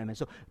men and women.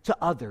 So, to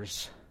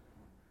others.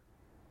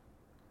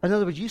 In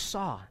other words, you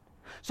saw it.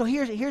 So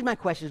here's my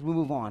question as we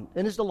move on.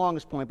 And this is the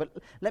longest point, but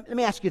let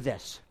me ask you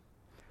this.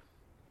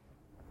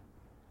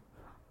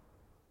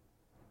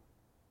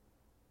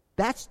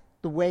 That's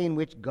the way in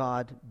which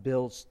God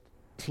builds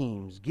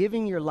teams.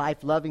 Giving your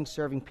life, loving,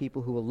 serving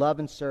people who will love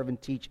and serve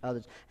and teach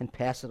others and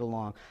pass it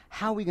along.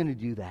 How are we going to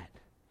do that?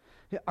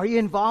 Are you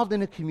involved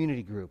in a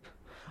community group?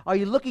 Are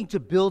you looking to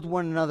build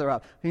one another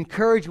up,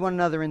 encourage one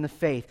another in the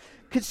faith?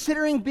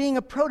 Considering being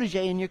a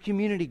protege in your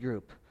community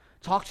group.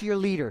 Talk to your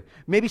leader.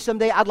 Maybe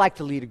someday I'd like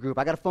to lead a group.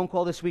 I got a phone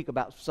call this week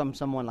about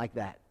someone like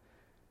that.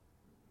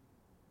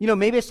 You know,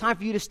 maybe it's time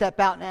for you to step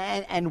out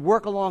and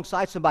work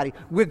alongside somebody.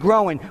 We're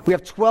growing. We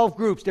have 12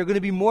 groups. There are going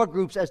to be more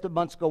groups as the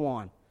months go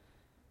on.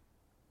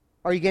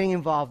 Are you getting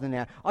involved in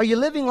that? Are you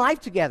living life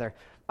together?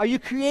 Are you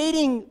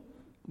creating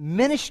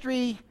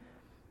ministry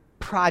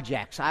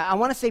projects? I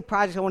want to say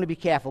projects. I want to be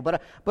careful.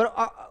 But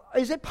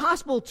is it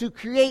possible to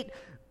create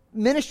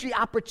ministry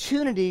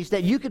opportunities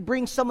that you could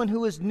bring someone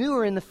who is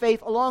newer in the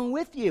faith along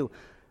with you?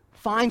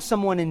 Find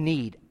someone in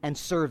need and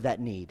serve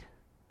that need.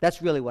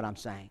 That's really what I'm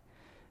saying.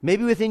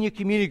 Maybe within your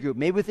community group,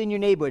 maybe within your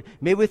neighborhood,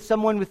 maybe with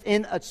someone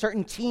within a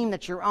certain team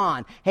that you're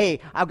on. Hey,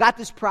 I've got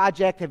this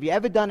project. Have you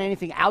ever done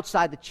anything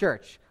outside the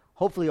church?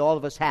 Hopefully all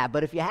of us have,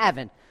 but if you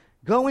haven't,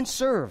 go and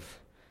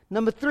serve.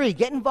 Number 3,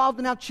 get involved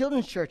in our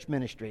children's church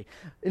ministry.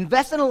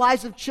 Invest in the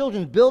lives of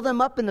children. Build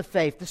them up in the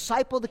faith.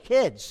 Disciple the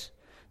kids.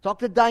 Talk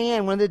to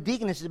Diane, one of the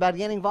deaconesses, about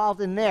getting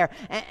involved in there,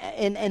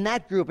 in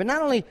that group. And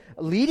not only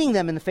leading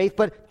them in the faith,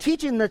 but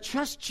teaching them to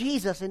trust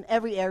Jesus in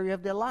every area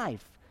of their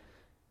life.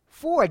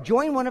 4,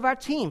 join one of our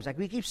teams. Like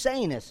we keep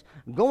saying this.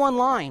 Go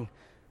online.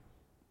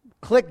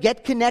 Click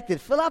Get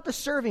Connected. Fill out the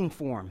serving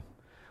form.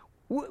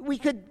 We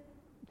could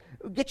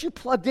get you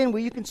plugged in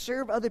where you can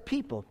serve other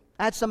people.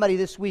 I had somebody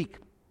this week,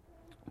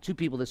 2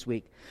 people this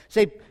week,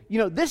 say,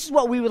 this is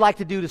what we would like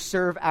to do to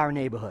serve our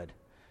neighborhood.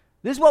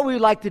 This is what we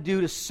would like to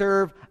do to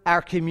serve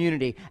our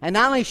community. And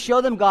not only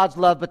show them God's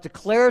love, but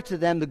declare to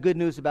them the good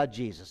news about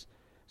Jesus.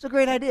 It's a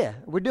great idea.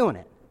 We're doing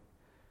it.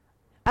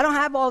 I don't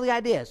have all the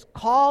ideas.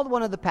 Call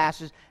one of the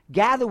pastors,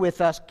 gather with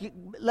us.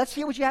 Let's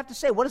hear what you have to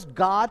say. What has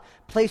God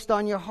placed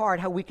on your heart,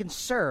 how we can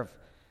serve?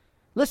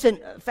 Listen,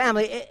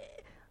 family,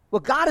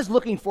 what God is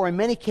looking for in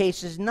many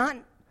cases, not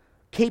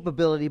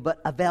capability, but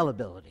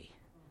availability.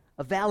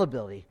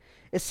 Availability.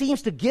 He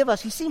seems to give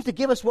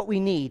us what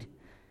we need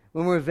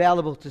when we're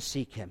available to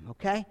seek Him,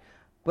 okay?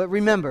 But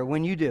remember,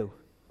 when you do,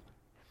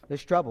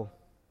 there's trouble.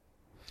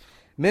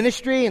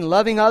 Ministry and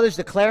loving others,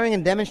 declaring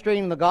and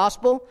demonstrating the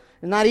gospel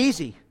is not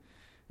easy.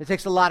 It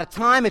takes a lot of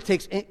time. It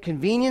takes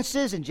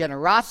inconveniences and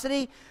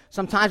generosity.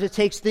 Sometimes it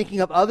takes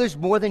thinking of others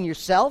more than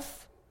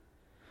yourself.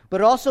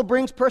 But it also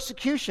brings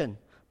persecution.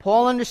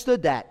 Paul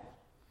understood that.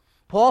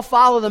 Paul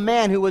followed a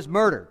man who was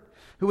murdered,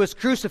 who was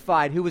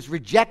crucified, who was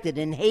rejected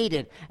and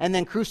hated, and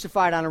then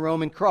crucified on a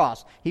Roman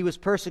cross. He was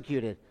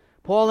persecuted.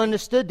 Paul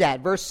understood that.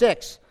 Verse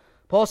 6,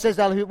 Paul says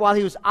that while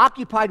he was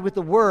occupied with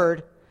the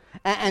word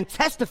and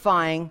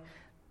testifying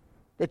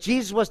that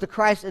Jesus was the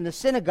Christ in the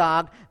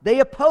synagogue, they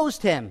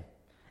opposed him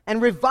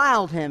and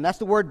reviled him. That's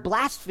the word,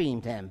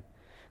 blasphemed him.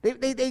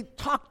 They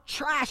talked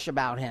trash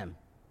about him.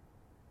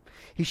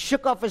 He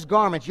shook off his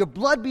garments. Your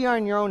blood be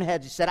on your own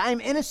heads. He said, I am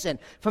innocent.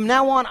 From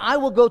now on, I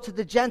will go to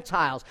the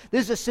Gentiles.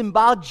 This is a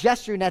symbolic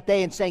gesture in that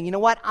day and saying, you know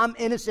what? I'm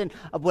innocent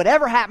of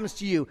whatever happens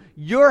to you.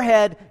 Your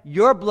head,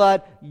 your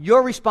blood,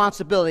 your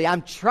responsibility.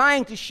 I'm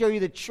trying to show you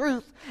the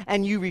truth,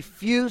 and you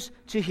refuse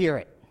to hear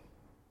it.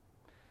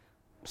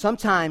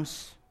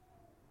 Sometimes,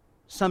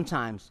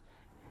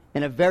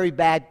 in a very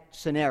bad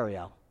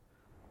scenario,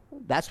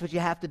 that's what you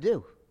have to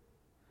do.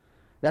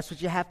 That's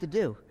what you have to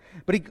do.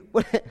 But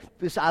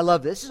I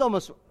love this.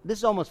 This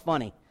is almost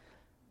funny.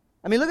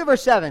 I mean, look at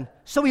verse 7.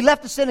 So he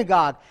left the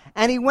synagogue,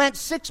 and he went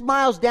 6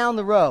 miles down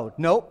the road.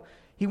 Nope.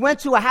 He went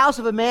to a house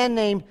of a man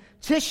named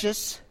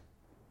Justus.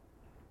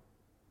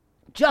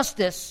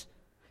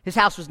 His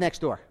house was next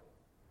door.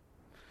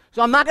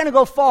 So I'm not going to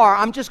go far.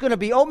 I'm just going to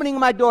be opening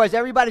my doors.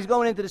 Everybody's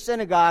going into the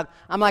synagogue.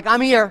 I'm like,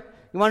 I'm here.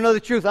 You want to know the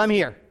truth? I'm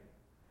here.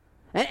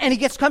 And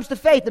he comes to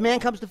faith. The man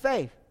comes to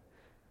faith.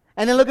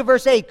 And then look at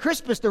verse 8.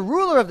 Crispus, the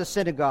ruler of the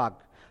synagogue,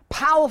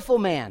 powerful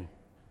man,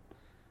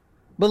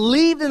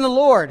 believed in the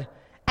Lord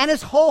and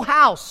his whole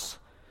house.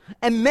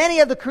 And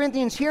many of the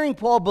Corinthians, hearing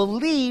Paul,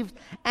 believed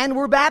and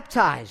were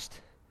baptized.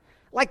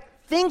 Like,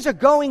 things are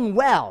going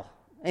well.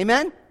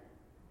 Amen?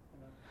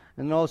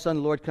 And then all of a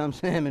sudden the Lord comes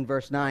to him in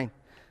verse 9,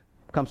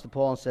 comes to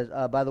Paul and says,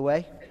 by the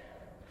way,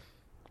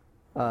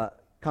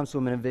 comes to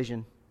him in a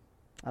vision.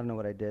 I don't know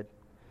what I did.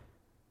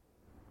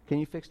 Can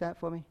you fix that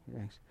for me?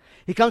 Thanks.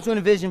 He comes to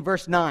a vision,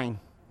 verse 9.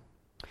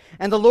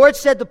 And the Lord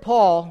said to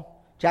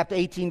Paul, chapter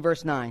 18,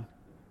 verse 9,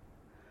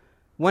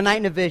 one night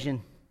in a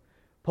vision,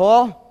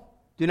 Paul,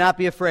 do not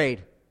be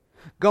afraid.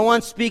 Go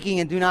on speaking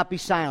and do not be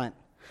silent,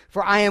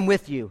 for I am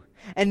with you.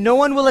 And no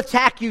one will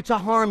attack you to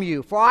harm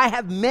you, for I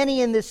have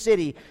many in this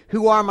city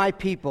who are my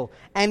people.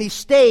 And he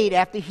stayed,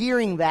 after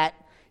hearing that,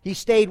 he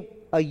stayed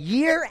a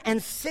year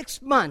and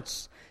 6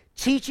 months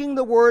teaching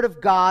the word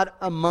of God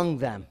among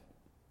them.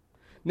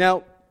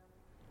 Now,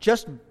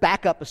 just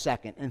back up a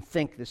second and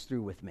think this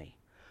through with me.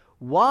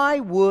 Why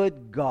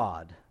would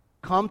God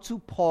come to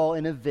Paul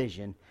in a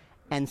vision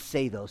and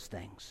say those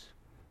things?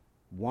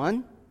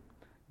 One,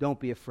 don't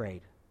be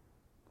afraid.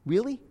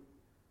 Really?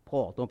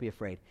 Paul, don't be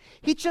afraid.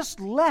 He just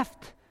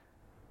left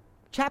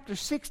chapter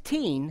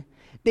 16.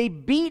 They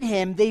beat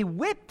him, they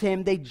whipped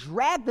him, they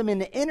dragged him in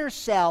the inner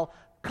cell,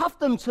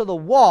 cuffed him to the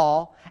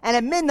wall, and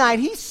at midnight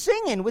he's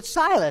singing with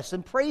Silas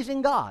and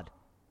praising God.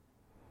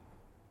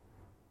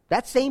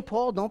 That's St.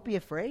 Paul, don't be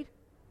afraid?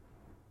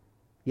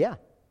 Yeah.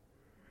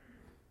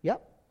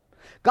 Yep.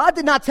 God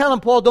did not tell him,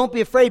 Paul, don't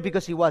be afraid,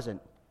 because he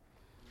wasn't.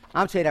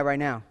 I'm saying that right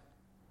now.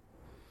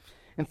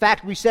 In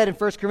fact, we said in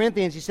 1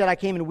 Corinthians, he said, I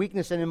came in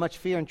weakness and in much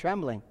fear and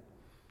trembling.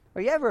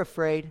 Are you ever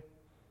afraid? Do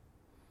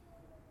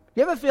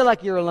you ever feel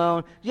like you're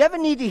alone? Do you ever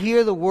need to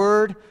hear the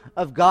word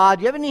of God?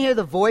 Do you ever need to hear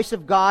the voice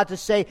of God to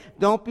say,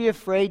 don't be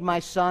afraid, my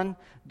son.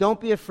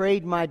 Don't be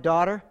afraid, my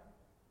daughter.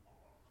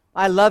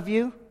 I love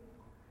you.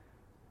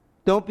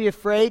 Don't be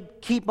afraid.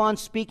 Keep on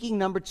speaking.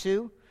 Number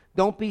 2,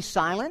 don't be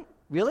silent.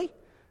 Really?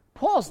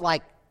 Paul's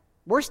like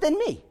worse than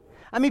me.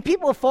 I mean,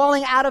 people are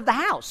falling out of the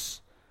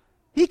house.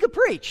 He could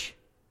preach.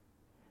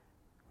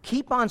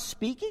 Keep on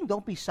speaking.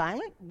 Don't be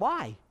silent.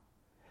 Why?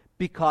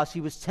 Because he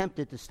was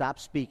tempted to stop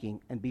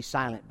speaking and be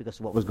silent because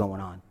of what was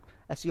going on.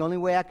 That's the only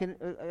way I can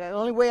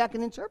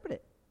interpret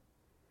it.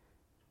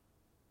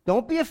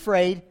 Don't be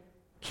afraid.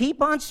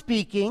 Keep on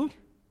speaking.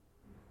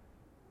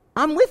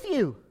 I'm with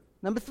you.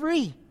 Number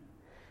 3.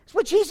 It's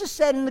what Jesus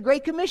said in the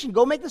Great Commission.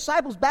 Go make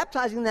disciples,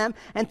 baptizing them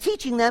and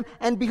teaching them,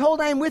 and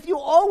behold, I am with you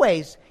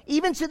always,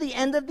 even to the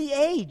end of the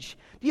age.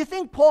 Do you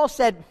think Paul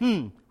said,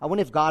 I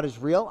wonder if God is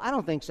real? I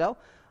don't think so.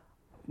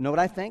 You know what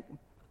I think?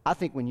 I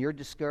think when you're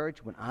discouraged,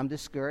 when I'm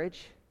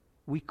discouraged,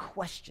 we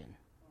question,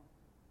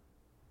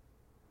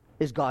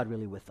 is God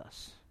really with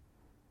us?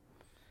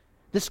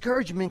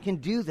 Discouragement can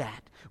do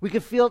that. We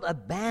can feel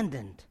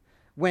abandoned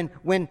when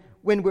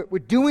we're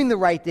doing the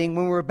right thing,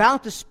 when we're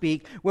about to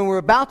speak, when we're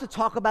about to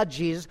talk about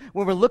Jesus,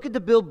 when we're looking to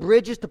build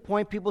bridges to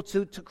point people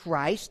to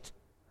Christ.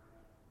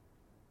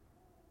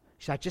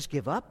 Should I just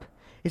give up?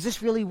 Is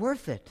this really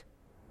worth it?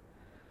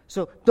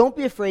 So don't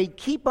be afraid.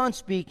 Keep on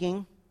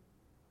speaking.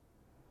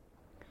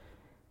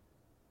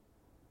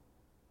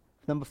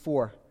 Number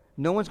 4,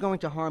 no one's going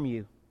to harm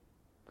you.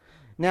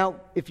 Now,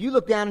 if you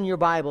look down in your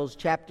Bibles,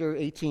 chapter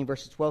 18,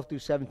 verses 12 through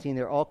 17,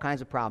 there are all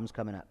kinds of problems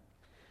coming up.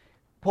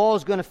 Paul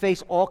is going to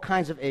face all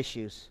kinds of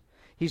issues.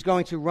 He's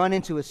going to run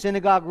into a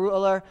synagogue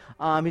ruler.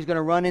 He's going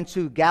to run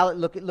into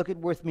look at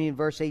with me in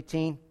verse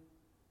 18.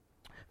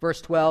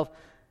 Verse 12.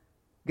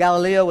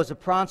 Gallio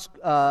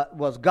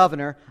was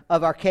governor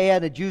of Achaia.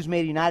 The Jews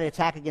made a united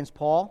attack against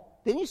Paul.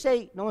 Didn't you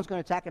say no one's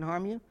going to attack and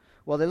harm you?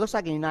 Well, it looks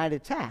like a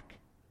united attack.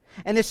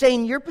 And they're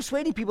saying you're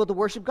persuading people to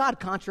worship God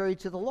contrary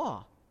to the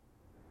law.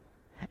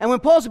 And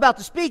when Paul's about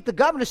to speak, the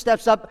governor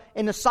steps up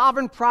in the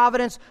sovereign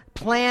providence,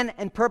 plan,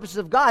 and purposes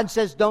of God and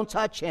says, don't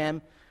touch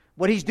him.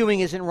 What he's doing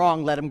isn't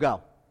wrong. Let him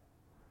go.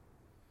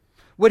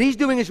 What he's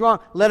doing is wrong.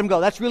 Let him go.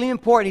 That's really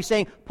important. He's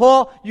saying,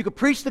 Paul, you can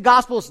preach the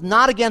gospel. It's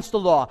not against the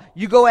law.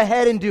 You go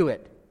ahead and do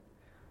it.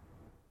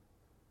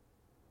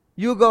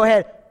 You go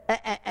ahead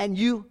and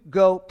you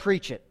go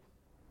preach it.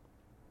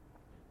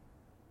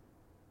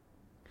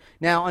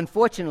 Now,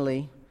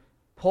 unfortunately,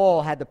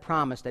 Paul had the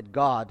promise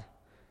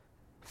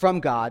from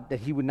God, that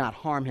he would not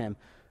harm him.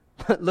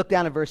 Look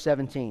down at verse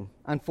 17.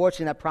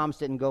 Unfortunately, that promise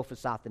didn't go for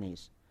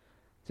Sosthenes.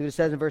 See what it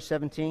says in verse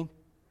 17?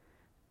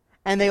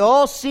 And they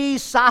all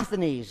seized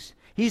Sosthenes.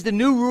 He's the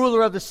new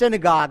ruler of the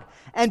synagogue,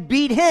 and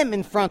beat him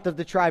in front of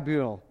the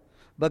tribunal.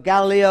 But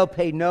Gallio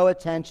paid no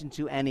attention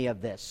to any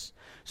of this.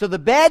 So the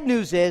bad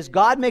news is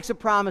God makes a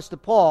promise to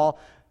Paul.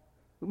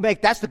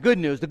 That's the good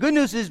news. The good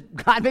news is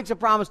God makes a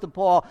promise to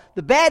Paul.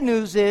 The bad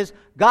news is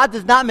God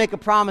does not make a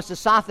promise to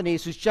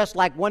Sosthenes, who's just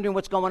like wondering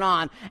what's going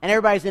on, and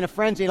everybody's in a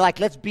frenzy like,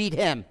 let's beat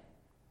him.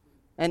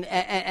 And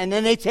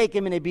then they take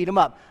him and they beat him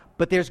up.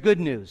 But there's good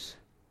news.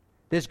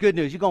 There's good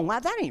news. You're going, wow,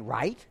 that ain't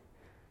right.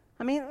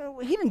 I mean,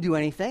 he didn't do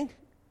anything.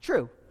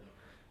 True.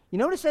 You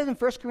know what it says in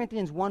 1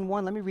 Corinthians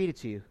 1:1? Let me read it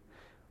to you.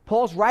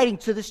 Paul's writing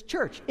to this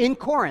church in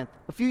Corinth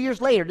a few years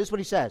later. This is what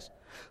he says.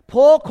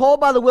 Paul, called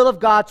by the will of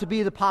God to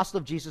be the apostle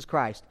of Jesus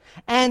Christ,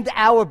 and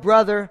our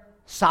brother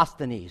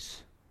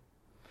Sosthenes.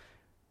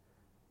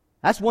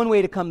 That's one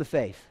way to come to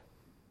faith.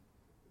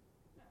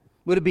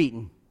 With a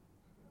beating.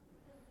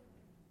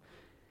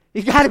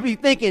 You got to be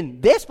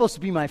thinking, they're supposed to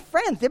be my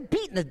friends. They're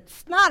beating the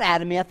snot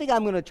out of me. I think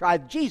I'm going to try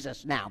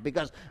Jesus now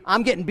because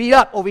I'm getting beat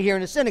up over here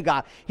in the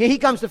synagogue. Here he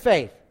comes to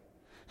faith.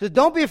 So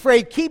don't be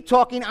afraid. Keep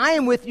talking. I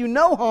am with you.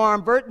 No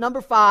harm. Verse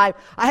number 5.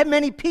 I have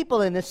many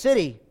people in this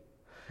city.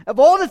 Of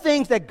all the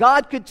things that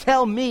God could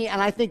tell me, and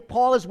I think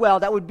Paul as well,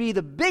 that would be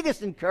the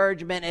biggest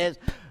encouragement is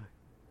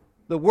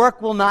the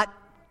work will not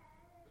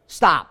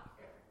stop.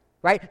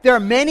 Right? There are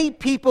many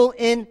people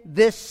in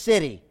this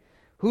city.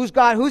 Who's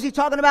God? Who's he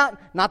talking about?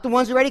 Not the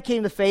ones who already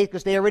came to faith,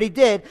 because they already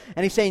did.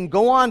 And he's saying,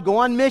 go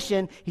on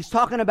mission. He's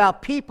talking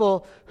about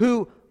people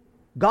who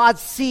God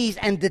sees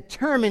and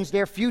determines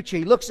their future.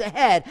 He looks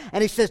ahead,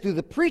 and he says, through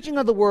the preaching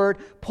of the word,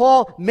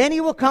 Paul, many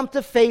will come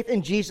to faith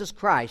in Jesus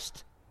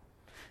Christ.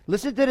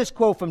 Listen to this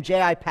quote from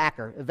J.I.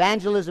 Packer,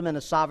 Evangelism and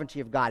the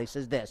Sovereignty of God. He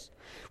says this,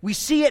 we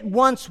see at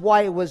once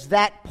why it was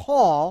that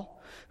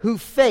Paul, who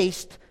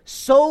faced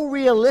so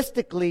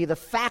realistically the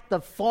fact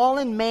of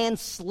fallen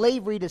man's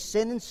slavery to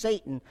sin and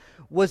Satan,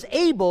 was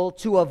able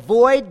to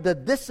avoid the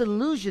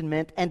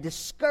disillusionment and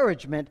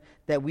discouragement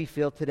that we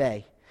feel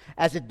today,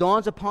 as it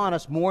dawns upon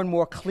us more and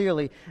more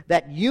clearly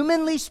that,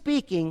 humanly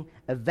speaking,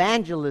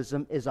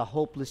 evangelism is a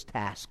hopeless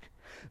task.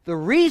 The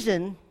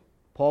reason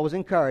Paul was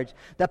encouraged,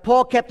 that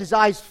Paul kept his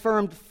eyes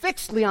firm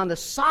fixedly on the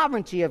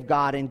sovereignty of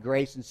God in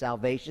grace and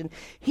salvation,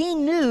 he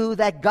knew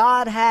that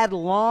God had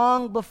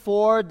long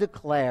before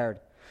declared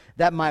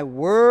that my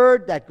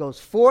word that goes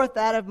forth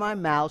out of my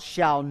mouth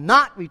shall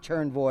not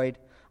return void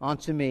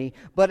unto me,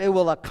 but it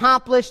will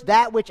accomplish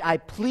that which I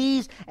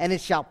please, and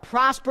it shall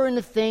prosper in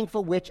the thing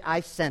for which I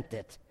sent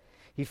it.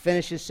 He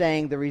finishes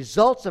saying, the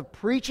results of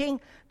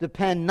preaching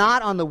depend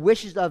not on the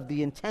wishes of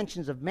the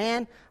intentions of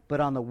man,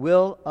 but on the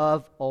will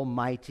of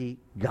Almighty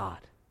God.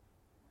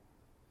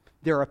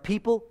 There are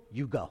people,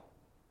 you go.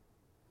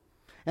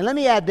 And let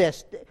me add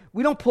this.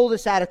 We don't pull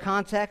this out of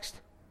context,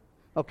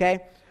 okay?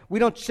 We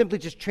don't simply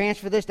just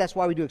transfer this. That's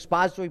why we do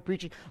expository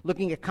preaching.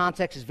 Looking at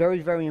context is very,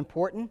 very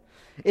important.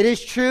 It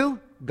is true.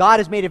 God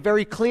has made it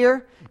very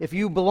clear. If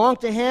you belong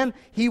to Him,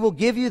 He will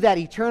give you that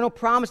eternal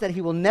promise that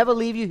He will never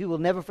leave you, He will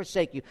never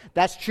forsake you.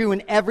 That's true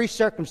in every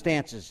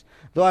circumstances.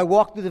 Though I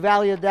walk through the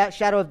valley of death,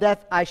 shadow of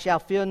death, I shall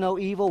fear no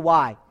evil.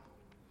 Why?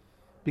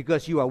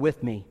 Because you are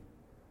with me.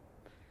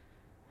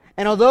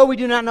 And although we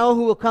do not know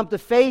who will come to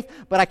faith,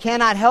 but I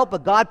cannot help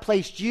but God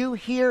placed you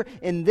here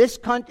in this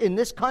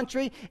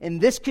country, in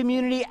this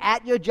community,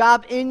 at your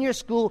job, in your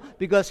school,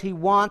 because He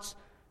wants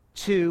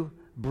to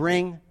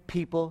bring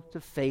people to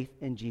faith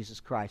in Jesus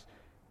Christ.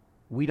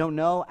 We don't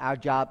know. Our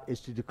job is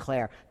to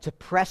declare, to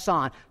press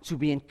on, to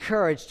be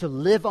encouraged, to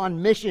live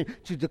on mission,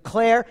 to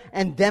declare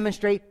and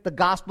demonstrate the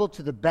gospel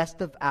to the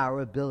best of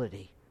our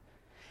ability.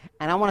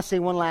 And I want to say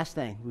one last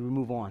thing. We will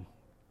move on.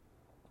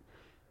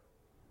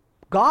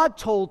 God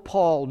told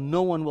Paul,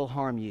 no one will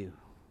harm you.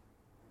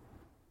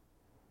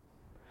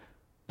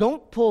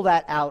 Don't pull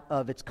that out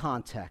of its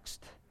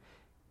context.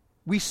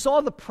 We saw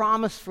the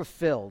promise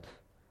fulfilled.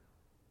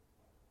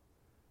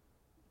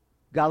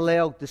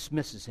 Gallio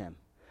dismisses him.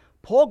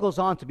 Paul goes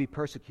on to be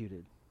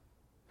persecuted.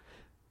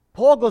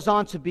 Paul goes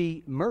on to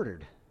be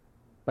murdered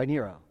by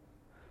Nero.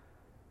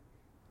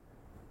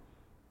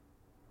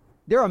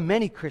 There are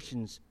many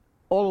Christians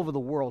all over the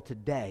world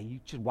today, you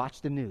should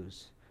watch the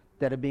news,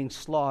 that are being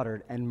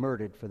slaughtered and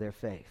murdered for their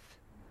faith.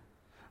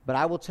 But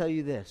I will tell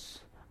you this,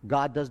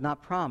 God does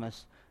not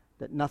promise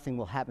that nothing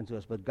will happen to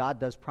us, but God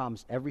does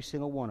promise every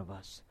single one of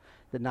us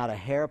that not a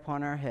hair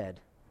upon our head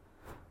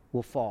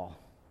will fall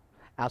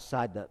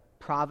outside the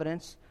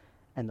providence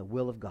and the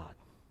will of God.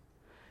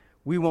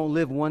 We won't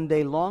live one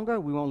day longer,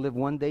 we won't live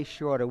one day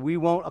shorter. We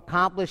won't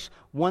accomplish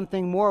one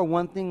thing more or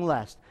one thing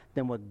less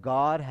than what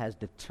God has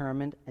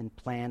determined and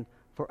planned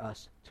for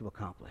us to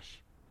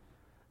accomplish.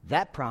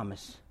 That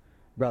promise,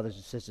 brothers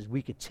and sisters,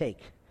 we could take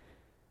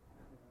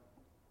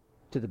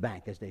to the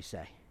bank, as they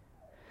say.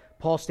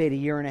 Paul stayed a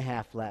year and a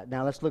half.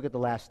 Now let's look at the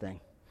last thing.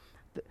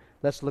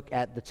 Let's look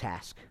at the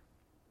task.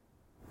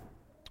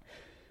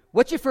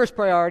 What's your first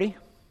priority?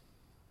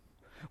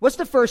 What's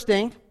the first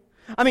thing?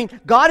 I mean,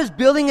 God is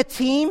building a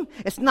team.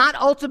 It's not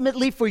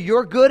ultimately for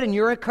your good and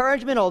your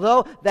encouragement,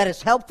 although that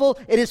is helpful.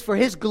 It is for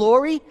His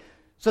glory,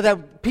 so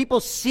that people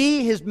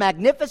see His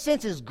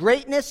magnificence, His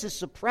greatness, His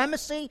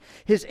supremacy,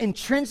 His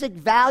intrinsic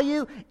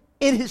value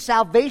in His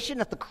salvation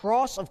at the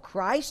cross of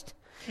Christ.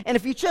 And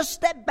if you just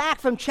step back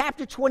from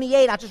chapter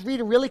 28, I'll just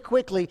read it really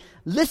quickly.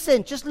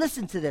 Just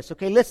listen to this,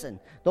 okay? Listen.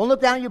 Don't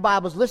look down at your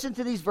Bibles. Listen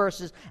to these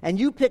verses, and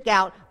you pick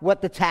out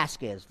what the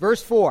task is.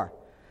 Verse 4.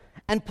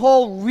 And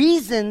Paul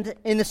reasoned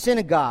in the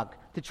synagogue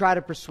to try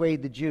to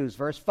persuade the Jews.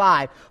 Verse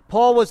 5.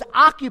 Paul was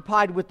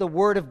occupied with the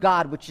word of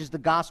God, which is the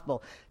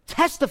gospel,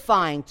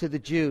 testifying to the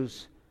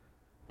Jews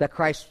that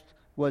Christ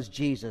was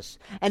Jesus.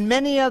 And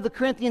many of the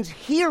Corinthians,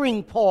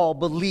 hearing Paul,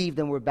 believed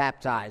and were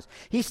baptized.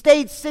 He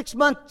stayed 6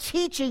 months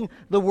teaching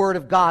the word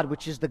of God,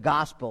 which is the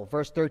gospel.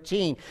 Verse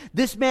 13,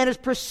 this man is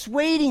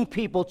persuading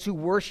people to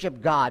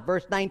worship God.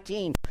 Verse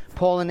 19,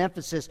 Paul in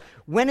Ephesus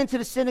went into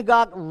the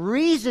synagogue,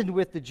 reasoned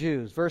with the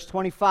Jews. Verse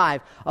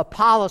 25,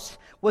 Apollos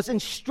was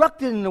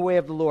instructed in the way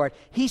of the Lord.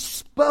 He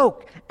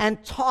spoke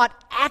and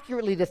taught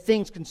accurately the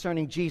things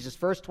concerning Jesus.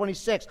 Verse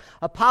 26,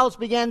 Apollos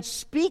began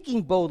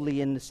speaking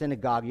boldly in the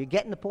synagogue. You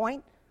getting the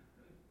point?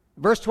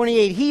 Verse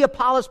 28, he,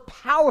 Apollos,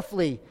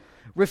 powerfully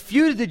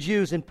refuted the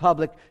Jews in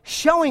public,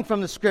 showing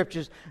from the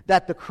Scriptures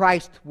that the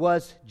Christ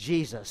was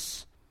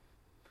Jesus.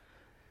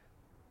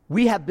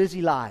 We have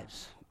busy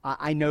lives.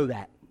 I know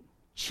that.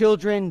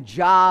 Children,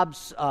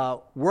 jobs,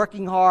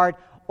 working hard.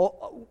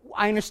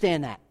 I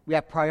understand that. We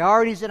have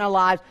priorities in our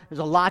lives. There's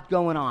a lot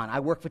going on. I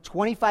worked for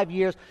 25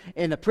 years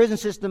in the prison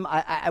system.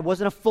 I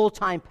wasn't a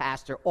full-time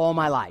pastor all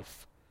my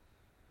life.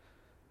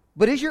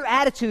 But is your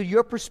attitude,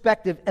 your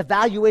perspective,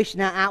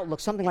 evaluation, and outlook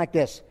something like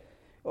this?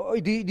 Or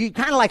do you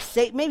kind of like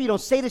say, maybe you don't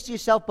say this to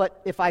yourself,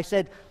 but if I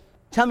said,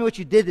 tell me what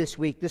you did this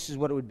week, this is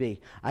what it would be.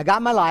 I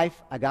got my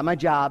life. I got my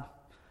job.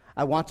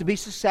 I want to be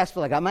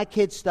successful. I got my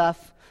kids'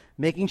 stuff.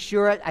 Making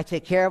sure I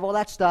take care of all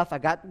that stuff. I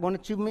got one or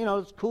two,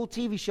 cool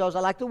TV shows I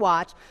like to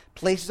watch,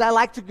 places I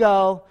like to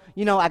go.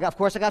 Of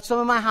course, I got some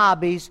of my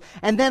hobbies.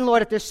 And then,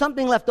 Lord, if there's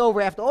something left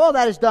over after all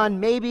that is done,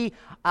 maybe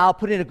I'll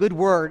put in a good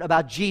word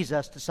about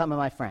Jesus to some of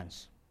my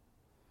friends.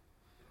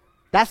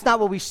 That's not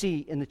what we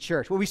see in the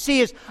church. What we see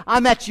is,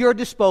 I'm at your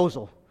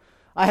disposal.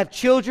 I have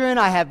children,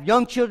 I have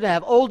young children, I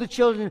have older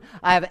children,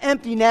 I have an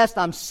empty nest,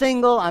 I'm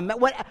single,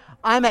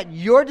 I'm at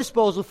your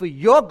disposal for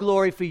your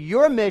glory, for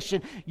your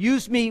mission.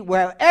 Use me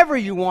wherever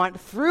you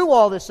want through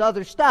all this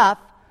other stuff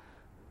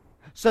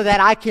so that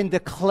I can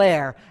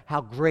declare how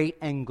great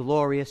and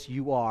glorious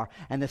you are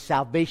and the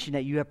salvation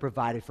that you have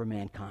provided for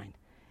mankind.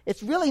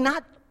 It's really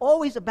not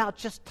always about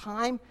just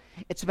time.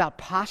 It's about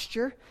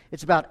posture.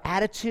 It's about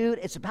attitude.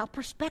 It's about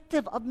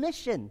perspective of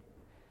mission.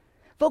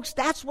 Folks,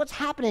 that's what's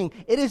happening.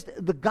 It is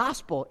the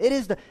gospel. It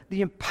is the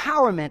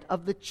empowerment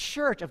of the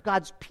church, of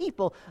God's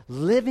people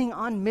living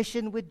on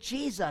mission with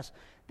Jesus.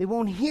 They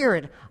won't hear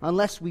it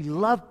unless we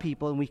love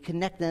people and we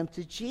connect them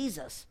to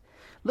Jesus.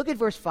 Look at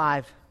verse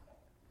 5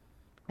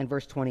 and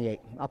verse 28.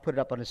 I'll put it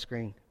up on the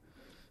screen.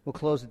 We'll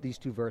close with these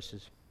two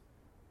verses.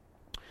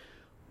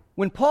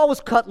 When Paul was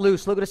cut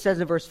loose, look what it says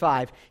in verse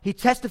 5. He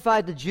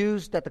testified to the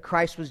Jews that the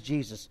Christ was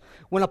Jesus.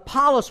 When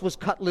Apollos was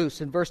cut loose,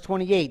 in verse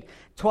 28,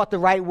 taught the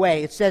right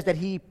way, it says that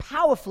he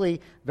powerfully,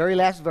 very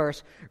last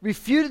verse,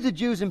 refuted the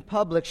Jews in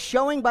public,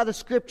 showing by the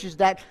Scriptures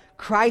that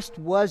Christ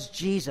was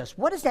Jesus.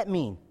 What does that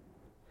mean?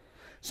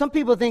 Some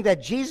people think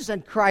that Jesus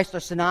and Christ are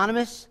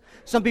synonymous.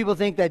 Some people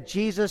think that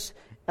Jesus,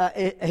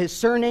 his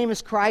surname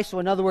is Christ. So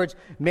in other words,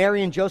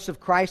 Mary and Joseph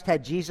Christ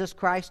had Jesus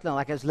Christ,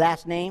 like his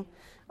last name.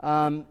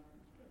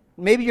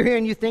 Maybe you're here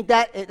and you think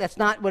that. That's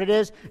not what it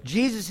is.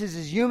 Jesus is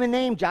his human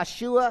name,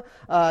 Joshua,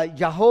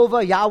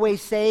 Jehovah, Yahweh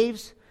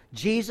saves,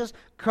 Jesus.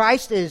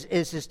 Christ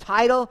is his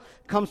title.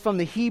 Comes from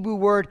the Hebrew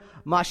word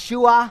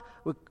Mashua.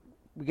 We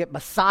get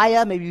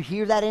Messiah. Maybe you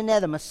hear that in there.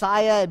 The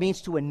Messiah, it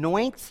means to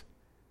anoint.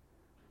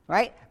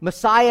 Right?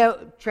 Messiah,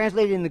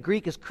 translated in the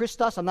Greek, is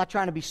Christos. I'm not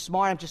trying to be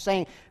smart. I'm just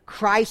saying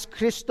Christ,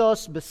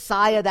 Christos,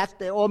 Messiah,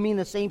 they all mean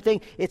the same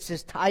thing. It's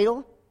his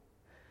title.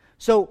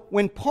 So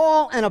when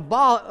Paul and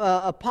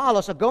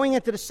Apollos are going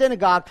into the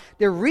synagogue,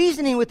 they're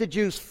reasoning with the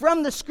Jews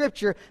from the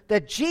Scripture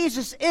that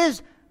Jesus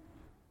is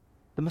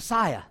the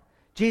Messiah.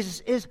 Jesus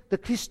is the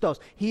Christos.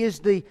 He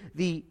is the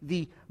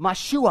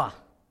Mashua.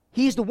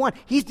 He's the one.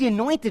 He's the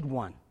anointed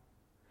one.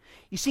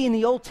 You see, in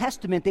the Old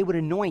Testament, they would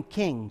anoint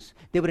kings.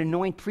 They would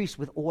anoint priests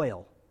with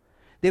oil.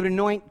 They would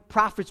anoint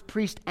prophets,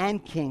 priests,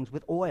 and kings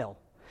with oil.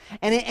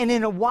 And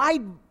in a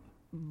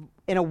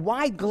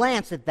wide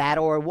glance at that,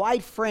 or a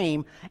wide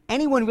frame,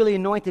 anyone really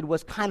anointed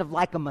was kind of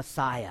like a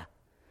Messiah.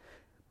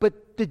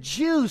 But the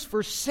Jews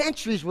for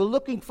centuries were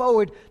looking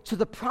forward to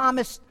the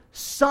promised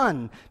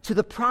Son, to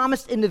the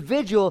promised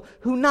individual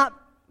who's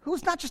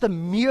not just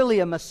merely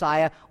a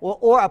Messiah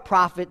or a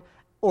prophet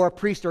or a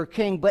priest or a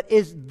king, but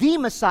is the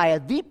Messiah,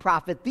 the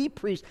prophet, the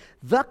priest,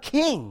 the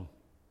king.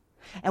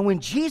 And when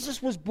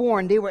Jesus was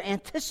born, they were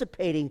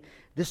anticipating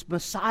this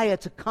Messiah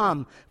to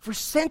come for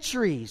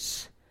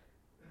centuries.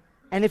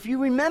 And if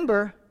you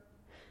remember,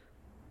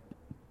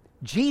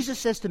 Jesus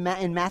says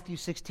in Matthew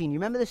 16, you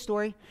remember this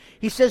story?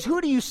 He says,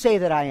 "Who do you say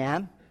that I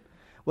am?"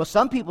 Well,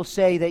 some people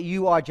say that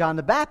you are John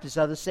the Baptist.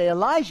 Others say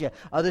Elijah.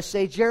 Others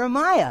say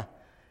Jeremiah.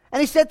 And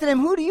he said to them,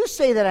 "Who do you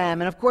say that I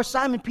am?" And of course,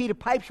 Simon Peter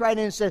pipes right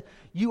in and says,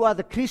 "You are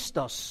the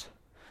Christos,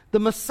 the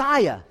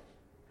Messiah."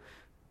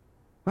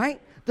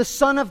 Right? The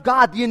Son of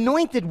God, the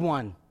Anointed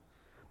One.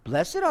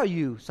 "Blessed are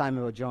you,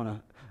 Simon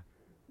Bar-Jonah.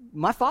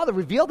 My Father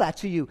revealed that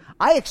to you.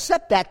 I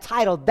accept that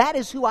title. That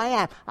is who I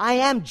am. I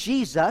am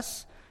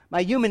Jesus,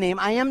 my human name.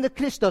 I am the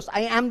Christos.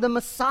 I am the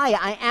Messiah.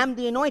 I am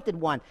the Anointed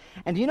One."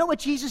 And do you know what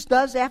Jesus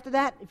does after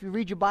that? If you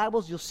read your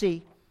Bibles, you'll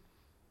see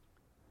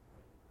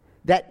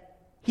that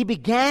he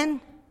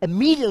began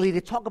immediately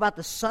to talk about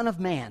the Son of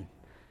Man.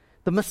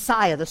 The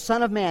Messiah, the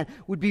Son of Man,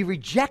 would be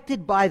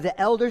rejected by the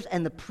elders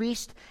and the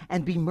priests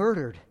and be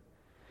murdered.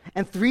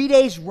 And 3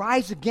 days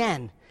rise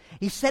again.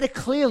 He said it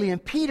clearly,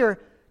 and Peter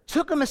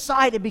took him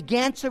aside and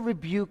began to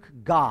rebuke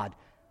God.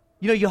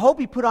 You hope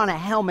he put on a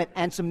helmet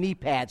and some knee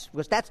pads,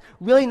 because that's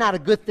really not a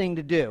good thing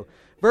to do.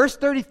 Verse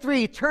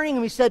 33, turning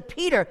him, he said,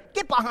 "Peter,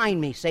 get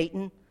behind me,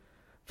 Satan,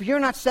 for you're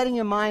not setting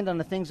your mind on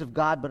the things of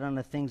God, but on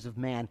the things of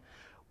man."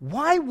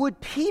 Why would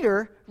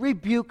Peter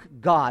rebuke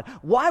God?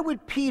 Why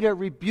would Peter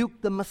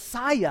rebuke the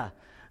Messiah,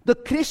 the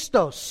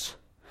Christos.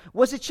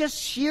 Was it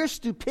just sheer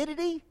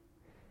stupidity?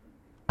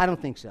 I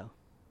don't think so.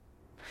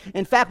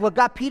 In fact, what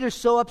got Peter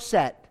so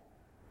upset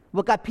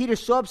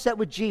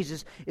with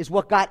Jesus is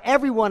what got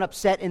everyone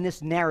upset in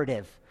this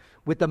narrative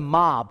with the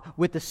mob,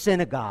 with the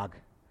synagogue.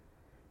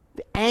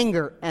 The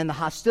anger and the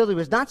hostility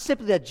was not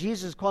simply that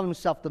Jesus called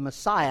himself the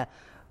Messiah,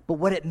 but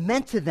what it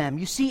meant to them.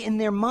 You see, in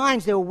their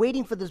minds, they were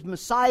waiting for this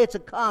Messiah to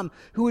come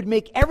who would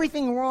make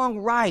everything wrong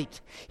right.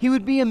 He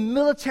would be a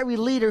military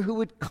leader who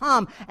would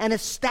come and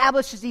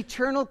establish his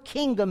eternal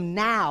kingdom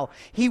now.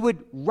 He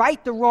would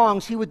right the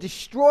wrongs. He would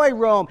destroy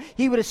Rome.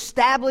 He would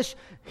establish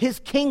his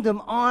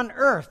kingdom on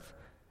earth.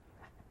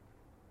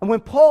 And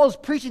when Paul is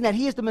preaching that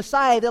he is the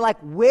Messiah, they're like,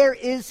 where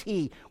is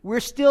he? We're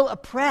still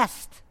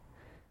oppressed.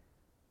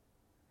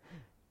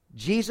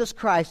 Jesus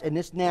Christ, in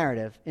this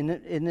narrative,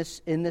 in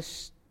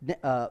this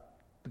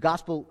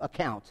gospel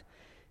account,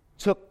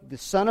 took the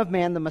Son of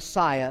Man, the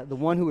Messiah, the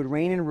one who would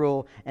reign and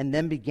rule, and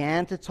then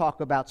began to talk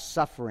about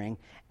suffering.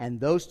 And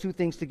those two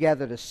things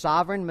together, the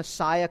sovereign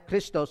Messiah,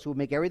 Christos, who would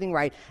make everything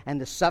right, and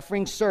the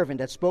suffering servant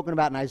that's spoken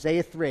about in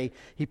Isaiah 3,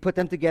 he put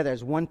them together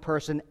as one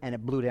person, and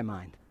it blew their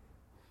mind.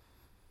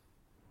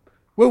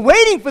 We're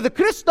waiting for the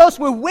Christos,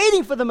 we're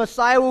waiting for the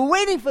Messiah, we're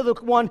waiting for the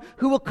one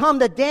who will come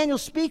that Daniel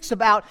speaks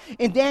about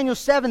in Daniel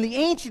 7, the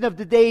Ancient of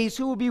the Days,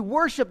 who will be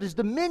worshipped. His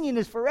dominion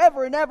is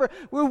forever and ever.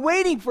 We're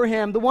waiting for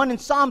him. The one in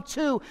Psalm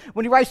 2,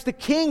 when he writes, the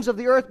kings of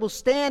the earth will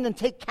stand and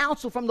take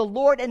counsel from the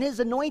Lord and his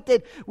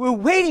anointed. We're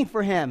waiting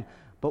for him.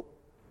 But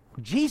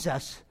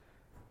Jesus,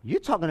 you're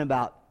talking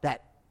about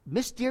that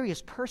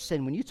mysterious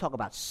person when you talk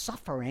about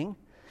suffering.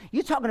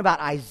 You're talking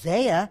about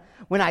Isaiah,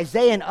 when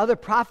Isaiah and other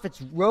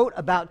prophets wrote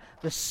about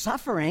the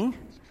suffering,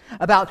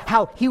 about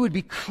how he would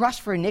be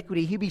crushed for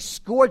iniquity, he'd be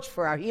scourged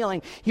for our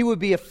healing, he would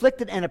be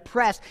afflicted and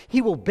oppressed,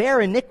 he will bear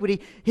iniquity,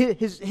 he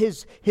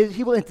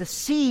will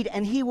intercede,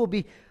 and he will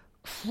be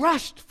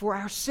crushed for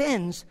our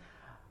sins.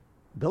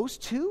 Those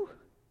two,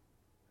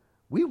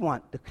 we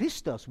want the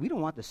Christos, we don't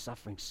want the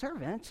suffering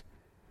servant.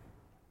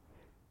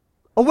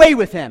 Away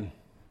with him.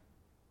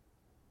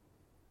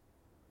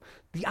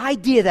 The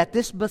idea that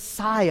this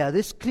Messiah,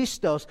 this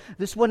Christos,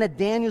 this one that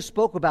Daniel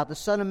spoke about, the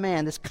Son of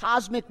Man, this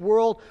cosmic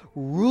world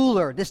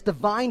ruler, this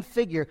divine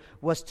figure,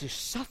 was to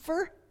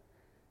suffer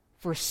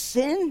for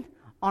sin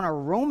on a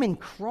Roman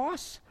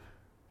cross,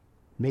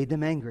 made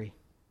them angry.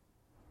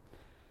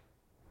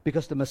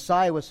 Because the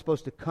Messiah was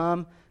supposed to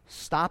come,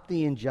 stop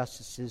the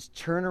injustices,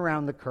 turn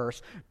around the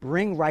curse,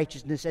 bring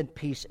righteousness and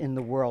peace in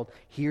the world.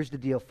 Here's the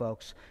deal,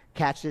 folks.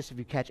 Catch this if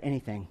you catch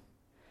anything.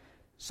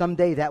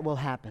 Someday that will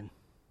happen.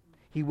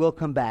 He will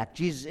come back.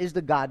 Jesus is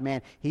the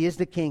God-man. He is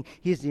the King.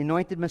 He is the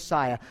anointed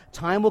Messiah.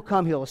 Time will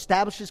come. He'll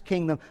establish his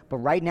kingdom. But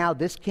right now,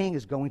 this king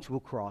is going to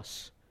a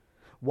cross.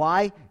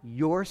 Why?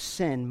 Your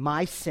sin,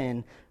 my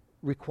sin,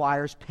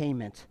 requires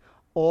payment.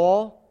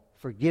 All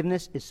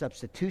forgiveness is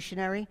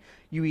substitutionary.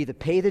 You either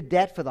pay the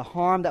debt for the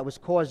harm that was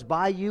caused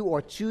by you or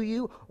to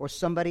you, or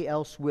somebody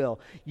else will.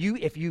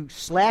 If you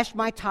slash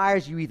my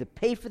tires, you either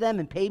pay for them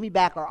and pay me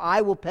back, or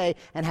I will pay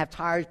and have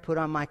tires put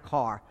on my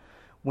car.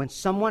 When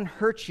someone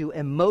hurts you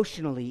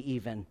emotionally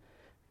even,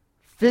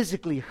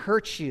 physically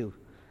hurts you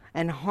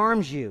and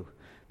harms you,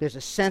 there's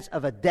a sense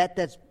of a debt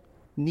that's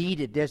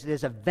needed.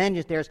 There's a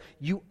vengeance. There's,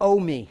 you owe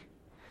me.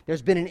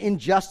 There's been an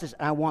injustice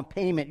and I want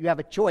payment. You have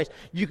a choice.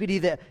 You could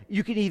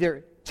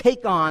either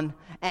take on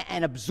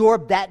and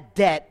absorb that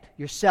debt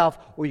yourself,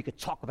 or you could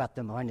talk about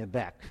them behind their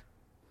back.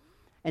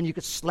 And you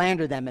could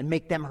slander them and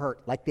make them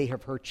hurt like they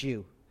have hurt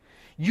you.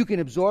 You can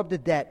absorb the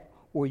debt,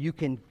 or you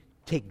can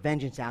take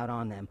vengeance out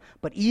on them.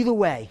 But either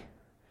way,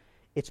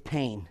 it's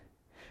pain.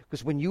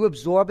 Because when you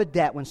absorb a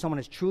debt, when someone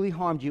has truly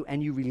harmed you,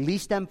 and you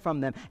release them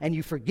from them, and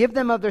you forgive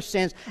them of their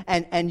sins,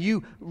 and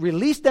you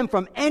release them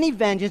from any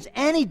vengeance,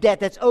 any debt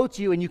that's owed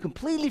to you, and you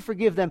completely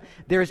forgive them,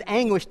 there is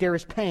anguish, there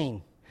is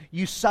pain.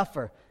 You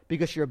suffer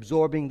because you're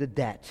absorbing the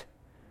debt.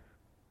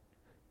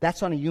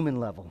 That's on a human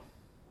level.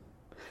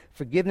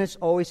 Forgiveness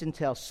always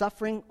entails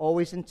suffering,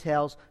 always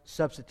entails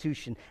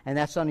substitution, and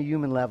that's on a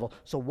human level.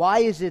 So why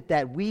is it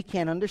that we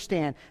can't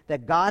understand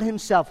that God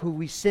himself, who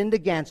we sinned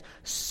against,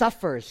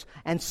 suffers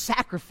and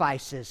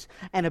sacrifices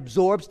and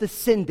absorbs the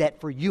sin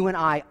debt for you and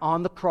I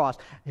on the cross,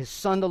 his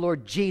Son, the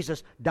Lord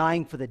Jesus,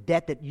 dying for the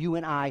debt that you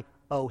and I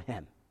owe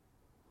him?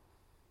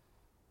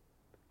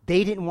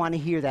 They didn't want to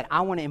hear that.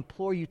 I want to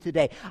implore you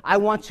today. I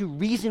want to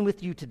reason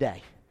with you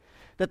today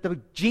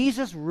that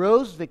Jesus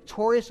rose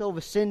victorious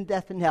over sin,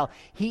 death, and hell.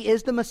 He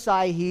is the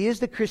Messiah. He is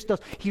the Christos.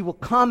 He will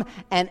come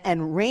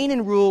and reign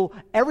and rule.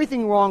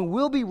 Everything wrong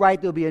will be right.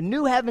 There'll be a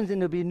new heavens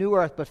and there'll be a new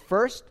earth. But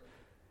first,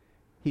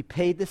 he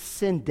paid the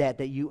sin debt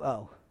that you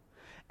owe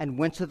and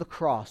went to the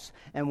cross.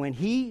 And when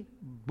he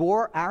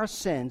bore our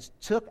sins,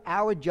 took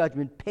our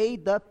judgment,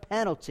 paid the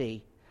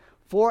penalty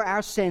for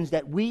our sins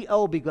that we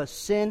owe, because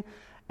sin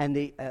and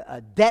the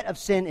debt of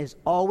sin is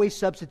always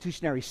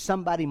substitutionary.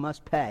 Somebody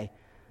must pay.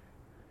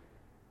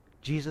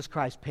 Jesus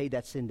Christ paid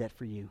that sin debt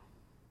for you.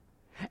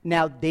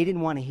 Now, they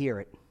didn't want to hear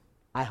it.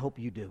 I hope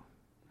you do.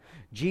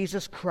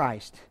 Jesus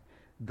Christ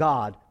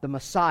God, the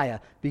Messiah,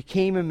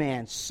 became a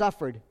man,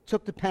 suffered,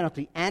 took the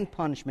penalty and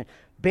punishment,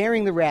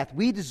 bearing the wrath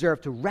we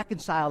deserve to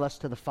reconcile us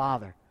to the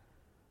Father.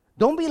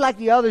 Don't be like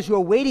the others who are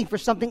waiting for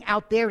something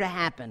out there to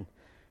happen.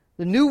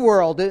 The new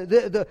world,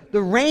 the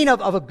reign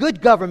of a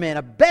good government,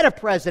 a better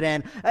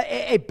president,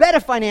 a better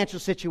financial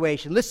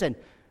situation. Listen,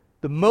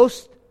 the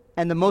most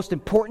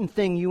important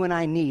thing you and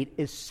I need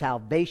is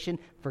salvation,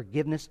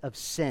 forgiveness of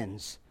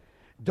sins.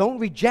 Don't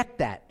reject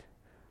that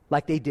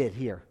like they did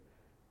here.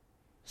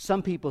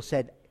 Some people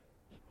said,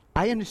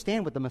 I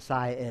understand what the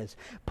Messiah is.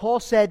 Paul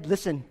said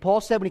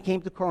when he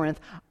came to Corinth,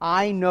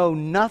 I know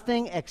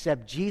nothing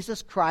except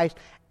Jesus Christ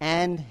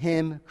and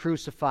Him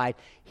crucified.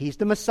 He's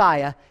the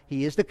Messiah.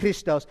 He is the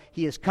Christos.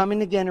 He is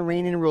coming again to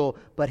reign and rule,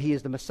 but He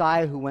is the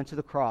Messiah who went to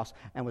the cross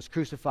and was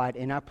crucified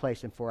in our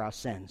place and for our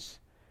sins.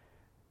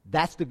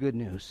 That's the good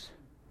news.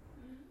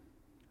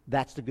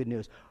 That's the good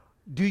news.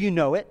 Do you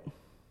know it?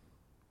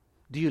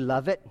 Do you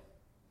love it?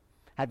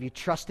 Have you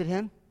trusted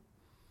Him?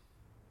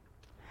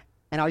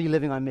 And are you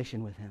living on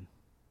mission with Him?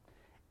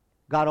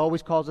 God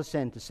always calls us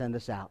in to send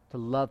us out, to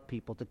love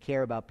people, to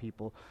care about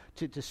people,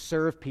 to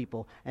serve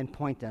people, and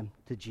point them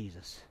to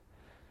Jesus.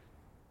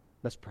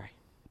 Let's pray.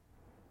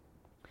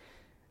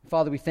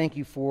 Father, we thank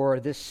You for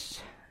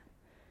this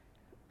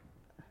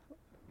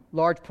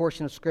large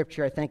portion of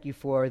Scripture. I thank You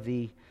for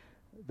the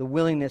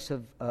willingness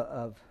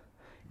of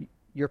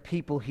Your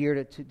people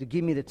here to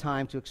give me the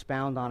time to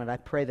expound on it. I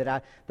pray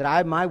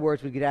that my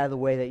words would get out of the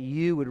way, that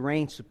You would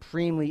reign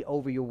supremely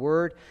over Your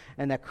word,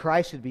 and that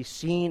Christ would be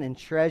seen and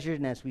treasured.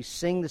 And as we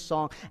sing the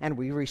song and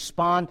we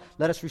respond,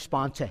 let us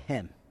respond to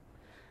Him.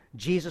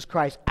 Jesus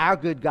Christ, our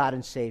good God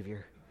and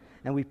Savior.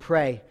 And we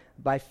pray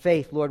by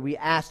faith, Lord, we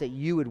ask that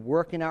You would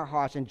work in our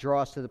hearts and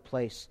draw us to the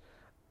place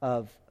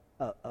of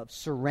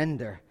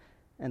surrender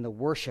and the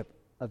worship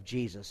of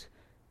Jesus.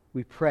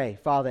 We pray,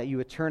 Father, that You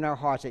would turn our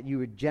hearts, that You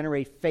would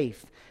generate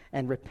faith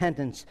and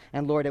repentance,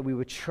 and Lord, that we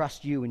would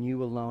trust You and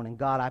You alone. And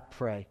God, I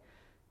pray,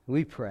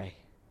 we pray,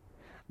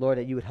 Lord,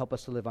 that You would help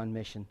us to live on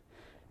mission.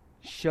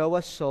 Show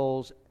us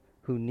souls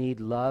who need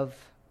love.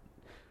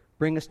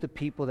 Bring us to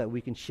people that we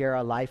can share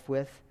our life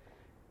with.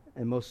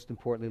 And most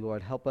importantly,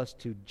 Lord, help us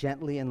to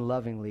gently and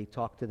lovingly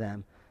talk to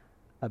them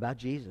about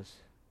Jesus,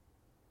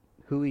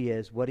 who He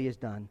is, what He has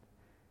done.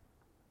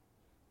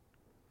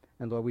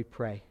 And Lord, we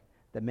pray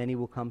that many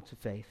will come to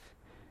faith.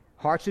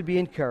 Hearts would be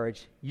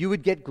encouraged. You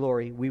would get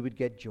glory. We would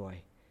get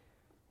joy.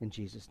 In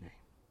Jesus' name.